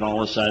free, then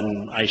all of a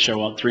sudden I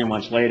show up 3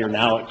 months later,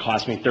 now it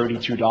costs me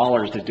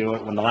 $32 to do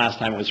it, when the last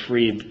time it was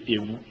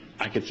free,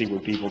 I could see where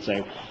people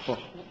say, well,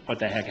 what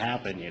the heck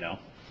happened, I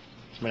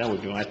mean, that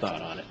would be my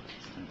thought on it.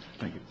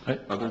 Thank you.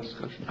 Other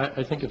discussion?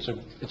 I think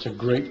it's a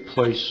great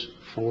place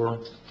for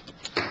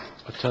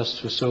a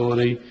test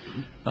facility.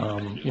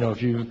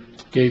 If you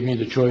gave me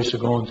the choice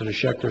of going to the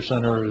Schechter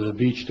Center or the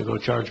beach to go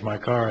charge my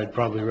car, I'd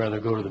probably rather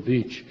go to the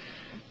beach.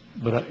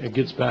 But it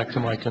gets back to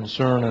my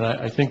concern, and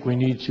I think we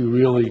need to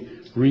really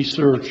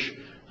research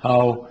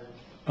how,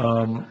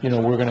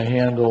 we're going to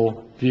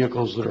handle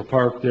vehicles that are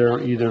parked there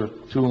either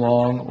too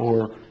long,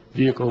 or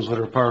vehicles that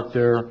are parked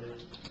there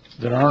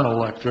that aren't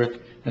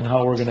electric, and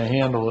how we're going to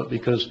handle it,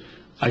 because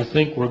I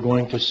think we're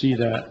going to see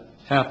that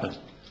happen.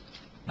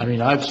 I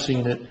mean, I've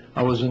seen it.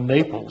 I was in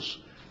Naples,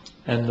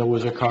 and there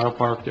was a car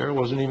parked there. It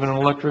wasn't even an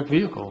electric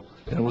vehicle,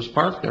 and it was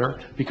parked there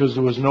because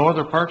there was no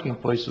other parking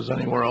places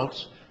anywhere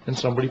else, and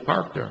somebody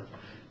parked there.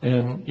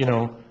 And,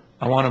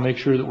 I want to make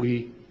sure that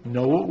we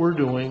know what we're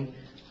doing,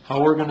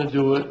 how we're going to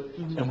do it,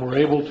 and we're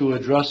able to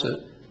address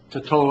it,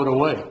 to tow it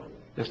away,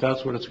 if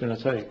that's what it's going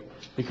to take.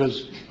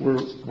 Because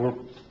we're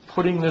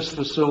putting this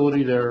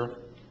facility there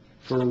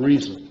for a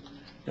reason,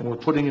 and we're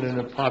putting it in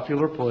a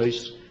popular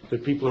place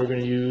that people are going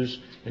to use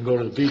and go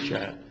to the beach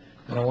at.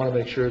 And I want to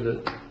make sure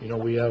that,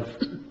 we have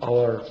all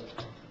our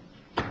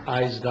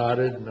I's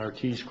dotted and our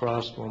T's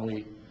crossed when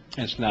we...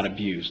 And it's not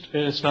abused.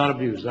 And it's not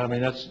abused. I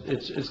mean,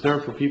 it's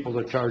there for people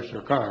to charge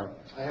their car.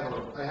 I have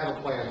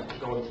a plan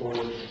going forward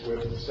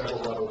with several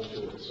levels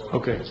to it, so.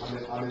 Okay.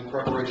 I'm in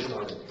preparation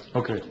on it.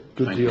 Okay,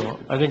 good deal.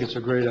 I think it's a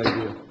great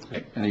idea.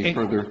 Any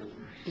further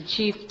The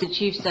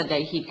chief said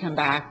that he'd come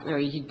back, or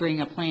he'd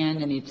bring a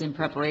plan, and it's in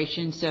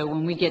preparation. So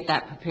when we get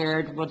that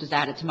prepared, we'll just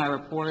add it to my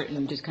report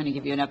and just kind of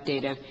give you an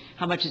update of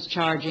how much it's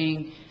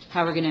charging,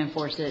 how we're going to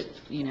enforce it,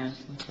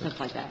 stuff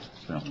like that.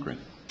 Sounds great.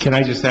 Can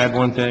I just add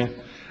one thing?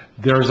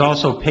 There is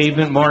also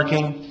pavement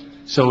marking,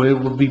 so it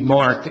will be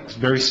marked. It's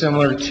very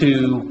similar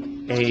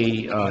to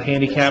a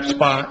handicap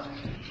spot.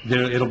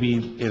 It'll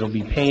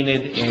be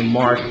painted and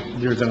marked.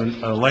 There's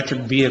an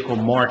electric vehicle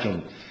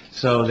marking,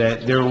 so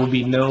that there will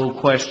be no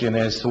question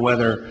as to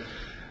whether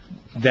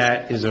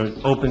that is an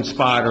open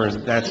spot or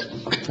that's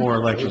for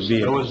electric It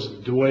vehicles.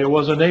 was the way it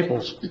was in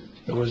Naples.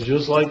 It was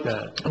just like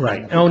that.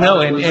 Right. Oh,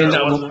 no, and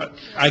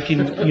I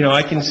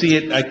can see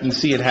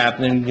it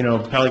happening,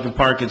 Pelican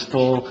Park is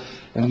full,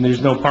 and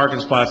there's no parking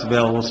spots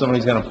available,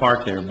 somebody's gonna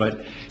park there,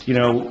 but,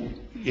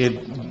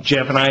 if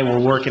Jeff and I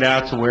will work it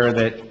out to where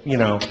that,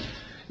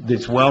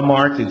 it's well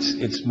marked,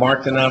 it's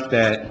marked enough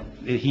that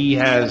he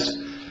has,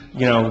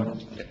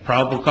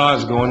 probable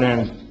cause to go in there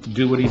and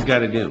do what he's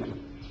gotta do.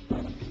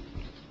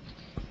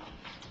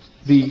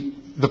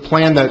 The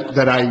plan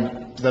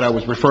that I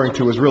was referring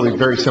to is really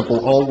very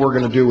simple. All we're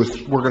going to do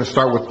is, we're going to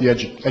start with the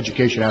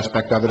education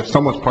aspect of it. If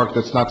someone's parked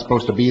that's not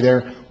supposed to be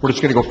there, we're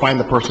just going to go find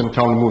the person and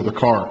tell them to move their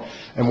car.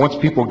 And once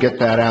people get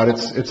that out,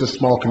 it's a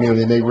small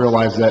community, and they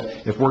realize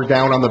that if we're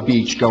down on the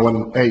beach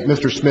going, hey,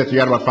 Mr. Smith, you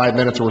got about 5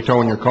 minutes or we're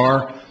towing your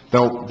car,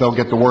 they'll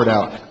get the word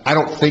out. I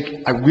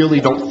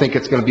really don't think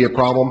it's going to be a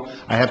problem.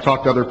 I have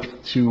talked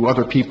to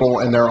other people,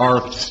 and there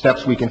are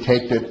steps we can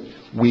take that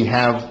we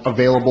have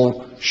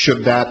available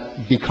should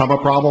that become a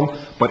problem.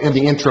 But in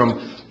the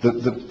interim,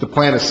 the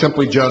plan is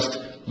simply just,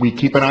 we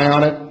keep an eye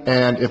on it,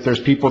 and if there's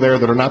people there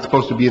that are not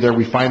supposed to be there,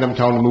 we find them,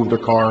 tell them to move their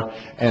car,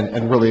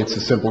 and really it's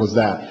as simple as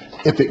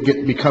that. If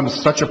it becomes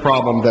such a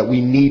problem that we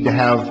need to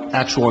have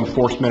actual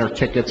enforcement or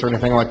tickets or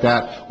anything like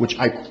that, which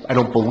I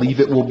don't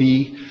believe it will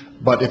be,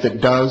 but if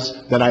it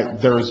does, then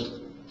there's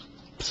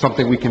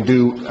something we can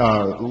do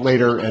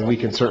later, and we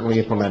can certainly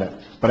implement it.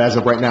 But as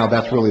of right now,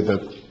 that's really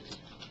the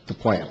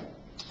plan.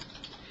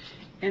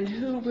 And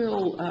who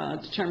will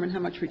determine how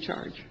much we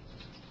charge?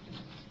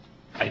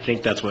 I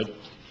think that's what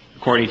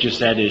Courtney just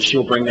said, is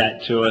she'll bring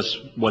that to us,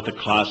 what the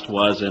cost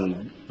was,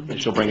 and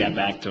she'll bring that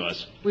back to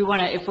us. We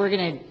want to, if we're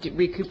going to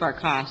recoup our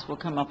costs, we'll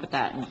come up with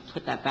that and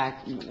put that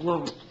back.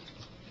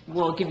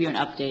 We'll give you an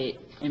update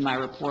in my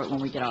report when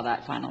we get all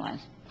that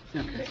finalized.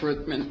 Okay, for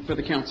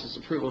the council's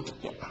approval.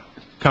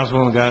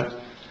 Councilwoman Gott,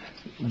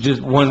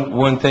 just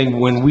one thing,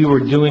 when we were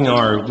doing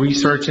our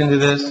research into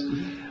this,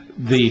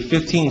 the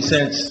 15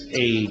 cents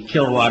a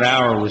kilowatt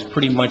hour was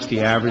pretty much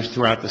the average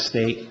throughout the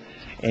state.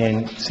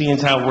 And seeing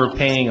as how we're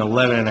paying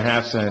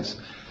 11.5 cents,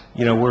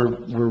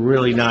 we're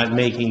really not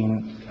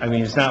making,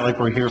 it's not like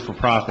we're here for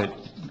profit,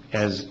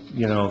 as,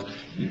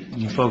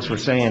 you folks were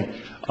saying.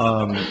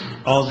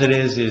 All it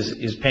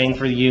is paying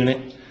for the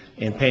unit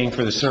and paying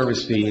for the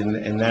service fee,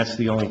 and that's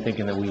the only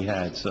thinking that we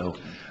had, so.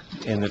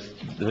 And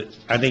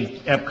I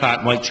think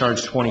Epcot might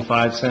charge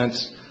 25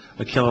 cents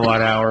a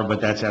kilowatt hour,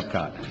 but that's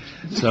Epcot.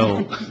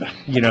 So,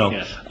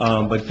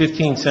 but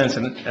 15 cents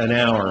an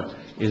hour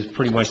is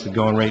pretty much the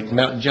going rate.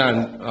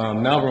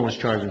 John, Malvern was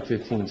charging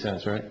 15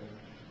 cents, right?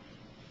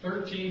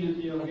 13 at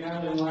the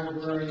O'Galley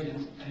Library,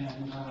 and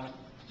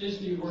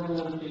Disney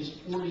World is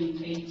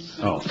 48 cents.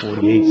 Oh,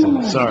 48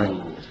 cents, sorry.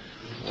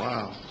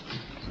 Wow.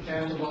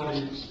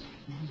 Everybody's.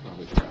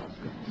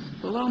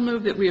 Well, I'll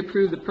move that we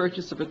approve the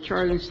purchase of a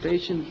charging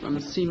station from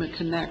SEMA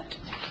Connect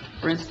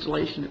for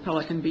installation at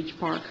Pelican Beach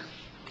Park.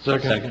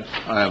 Second.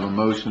 I have a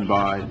motion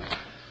by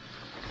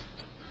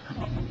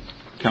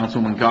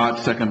Councilwoman Gott,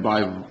 second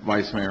by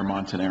Vice Mayor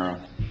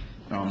Montanaro.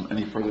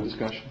 Any further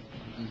discussion?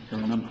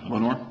 Hearing none.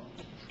 Lenore?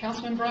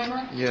 Councilman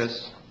Breimer?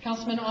 Yes.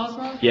 Councilman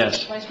Osmer?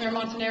 Yes. Vice Mayor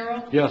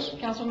Montanaro? Yes.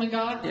 Councilwoman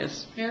Gott?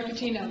 Yes. Mayor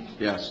Catino?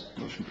 Yes,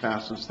 motion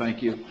passes.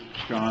 Thank you,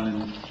 John,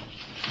 and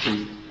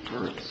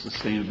for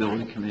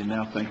Sustainability Committee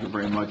now. Thank you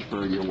very much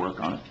for your work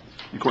on it.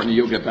 And Courtney,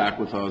 you'll get back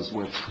with us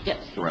with Yes.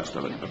 the rest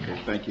of it. Okay,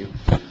 thank you.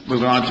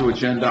 Moving on to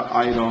agenda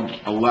item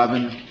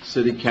 11,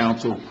 City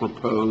Council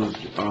proposed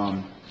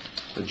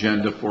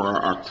agenda for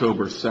our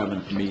October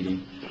 7th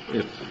meeting.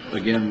 If,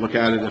 again, look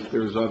at it, if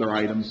there's other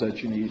items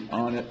that you need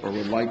on it or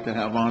would like to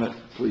have on it,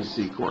 please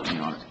see Courtney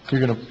on it.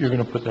 You're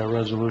gonna put that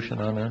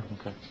resolution on there?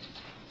 Okay.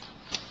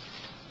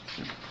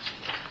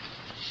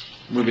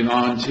 Moving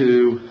on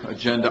to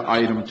agenda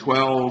item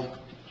 12,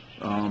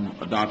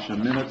 adoption of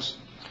minutes.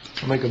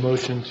 I'll make a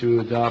motion to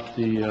adopt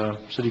the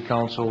city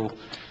council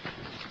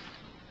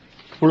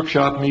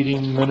workshop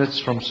meeting minutes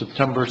from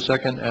September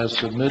 2nd as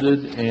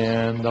submitted,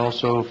 and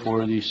also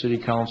for the city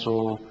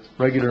council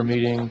regular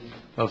meeting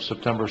of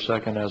September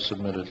 2nd as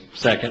submitted.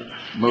 Second.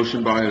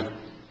 Motion by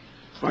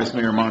Vice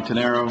Mayor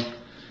Montanaro,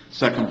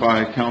 second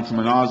by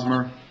Councilman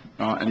Osmer.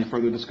 Any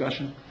further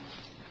discussion?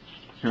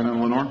 Hearing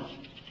none, Lenore?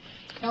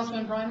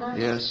 Councilman Breimer?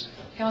 Yes.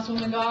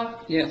 Councilwoman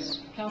Gott? Yes.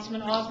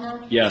 Councilman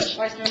Osmer? Yes.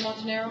 Vice Mayor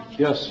Montanaro?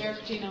 Yes. Mayor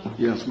Catino?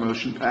 Yes,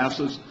 motion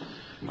passes.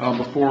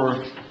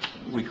 Before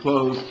we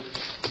close,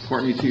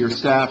 Courtney, to your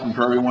staff and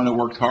for everyone who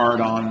worked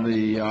hard on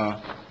the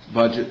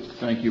budget,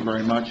 thank you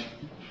very much.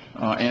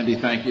 Andy,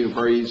 thank you,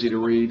 very easy to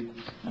read,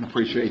 and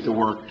appreciate the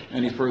work.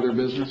 Any further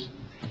business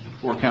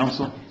for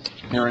council?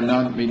 Hearing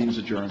none, meeting's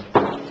adjourned. We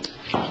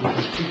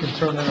can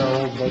turn in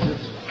our old budget.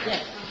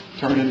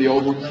 Turn in the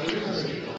old one?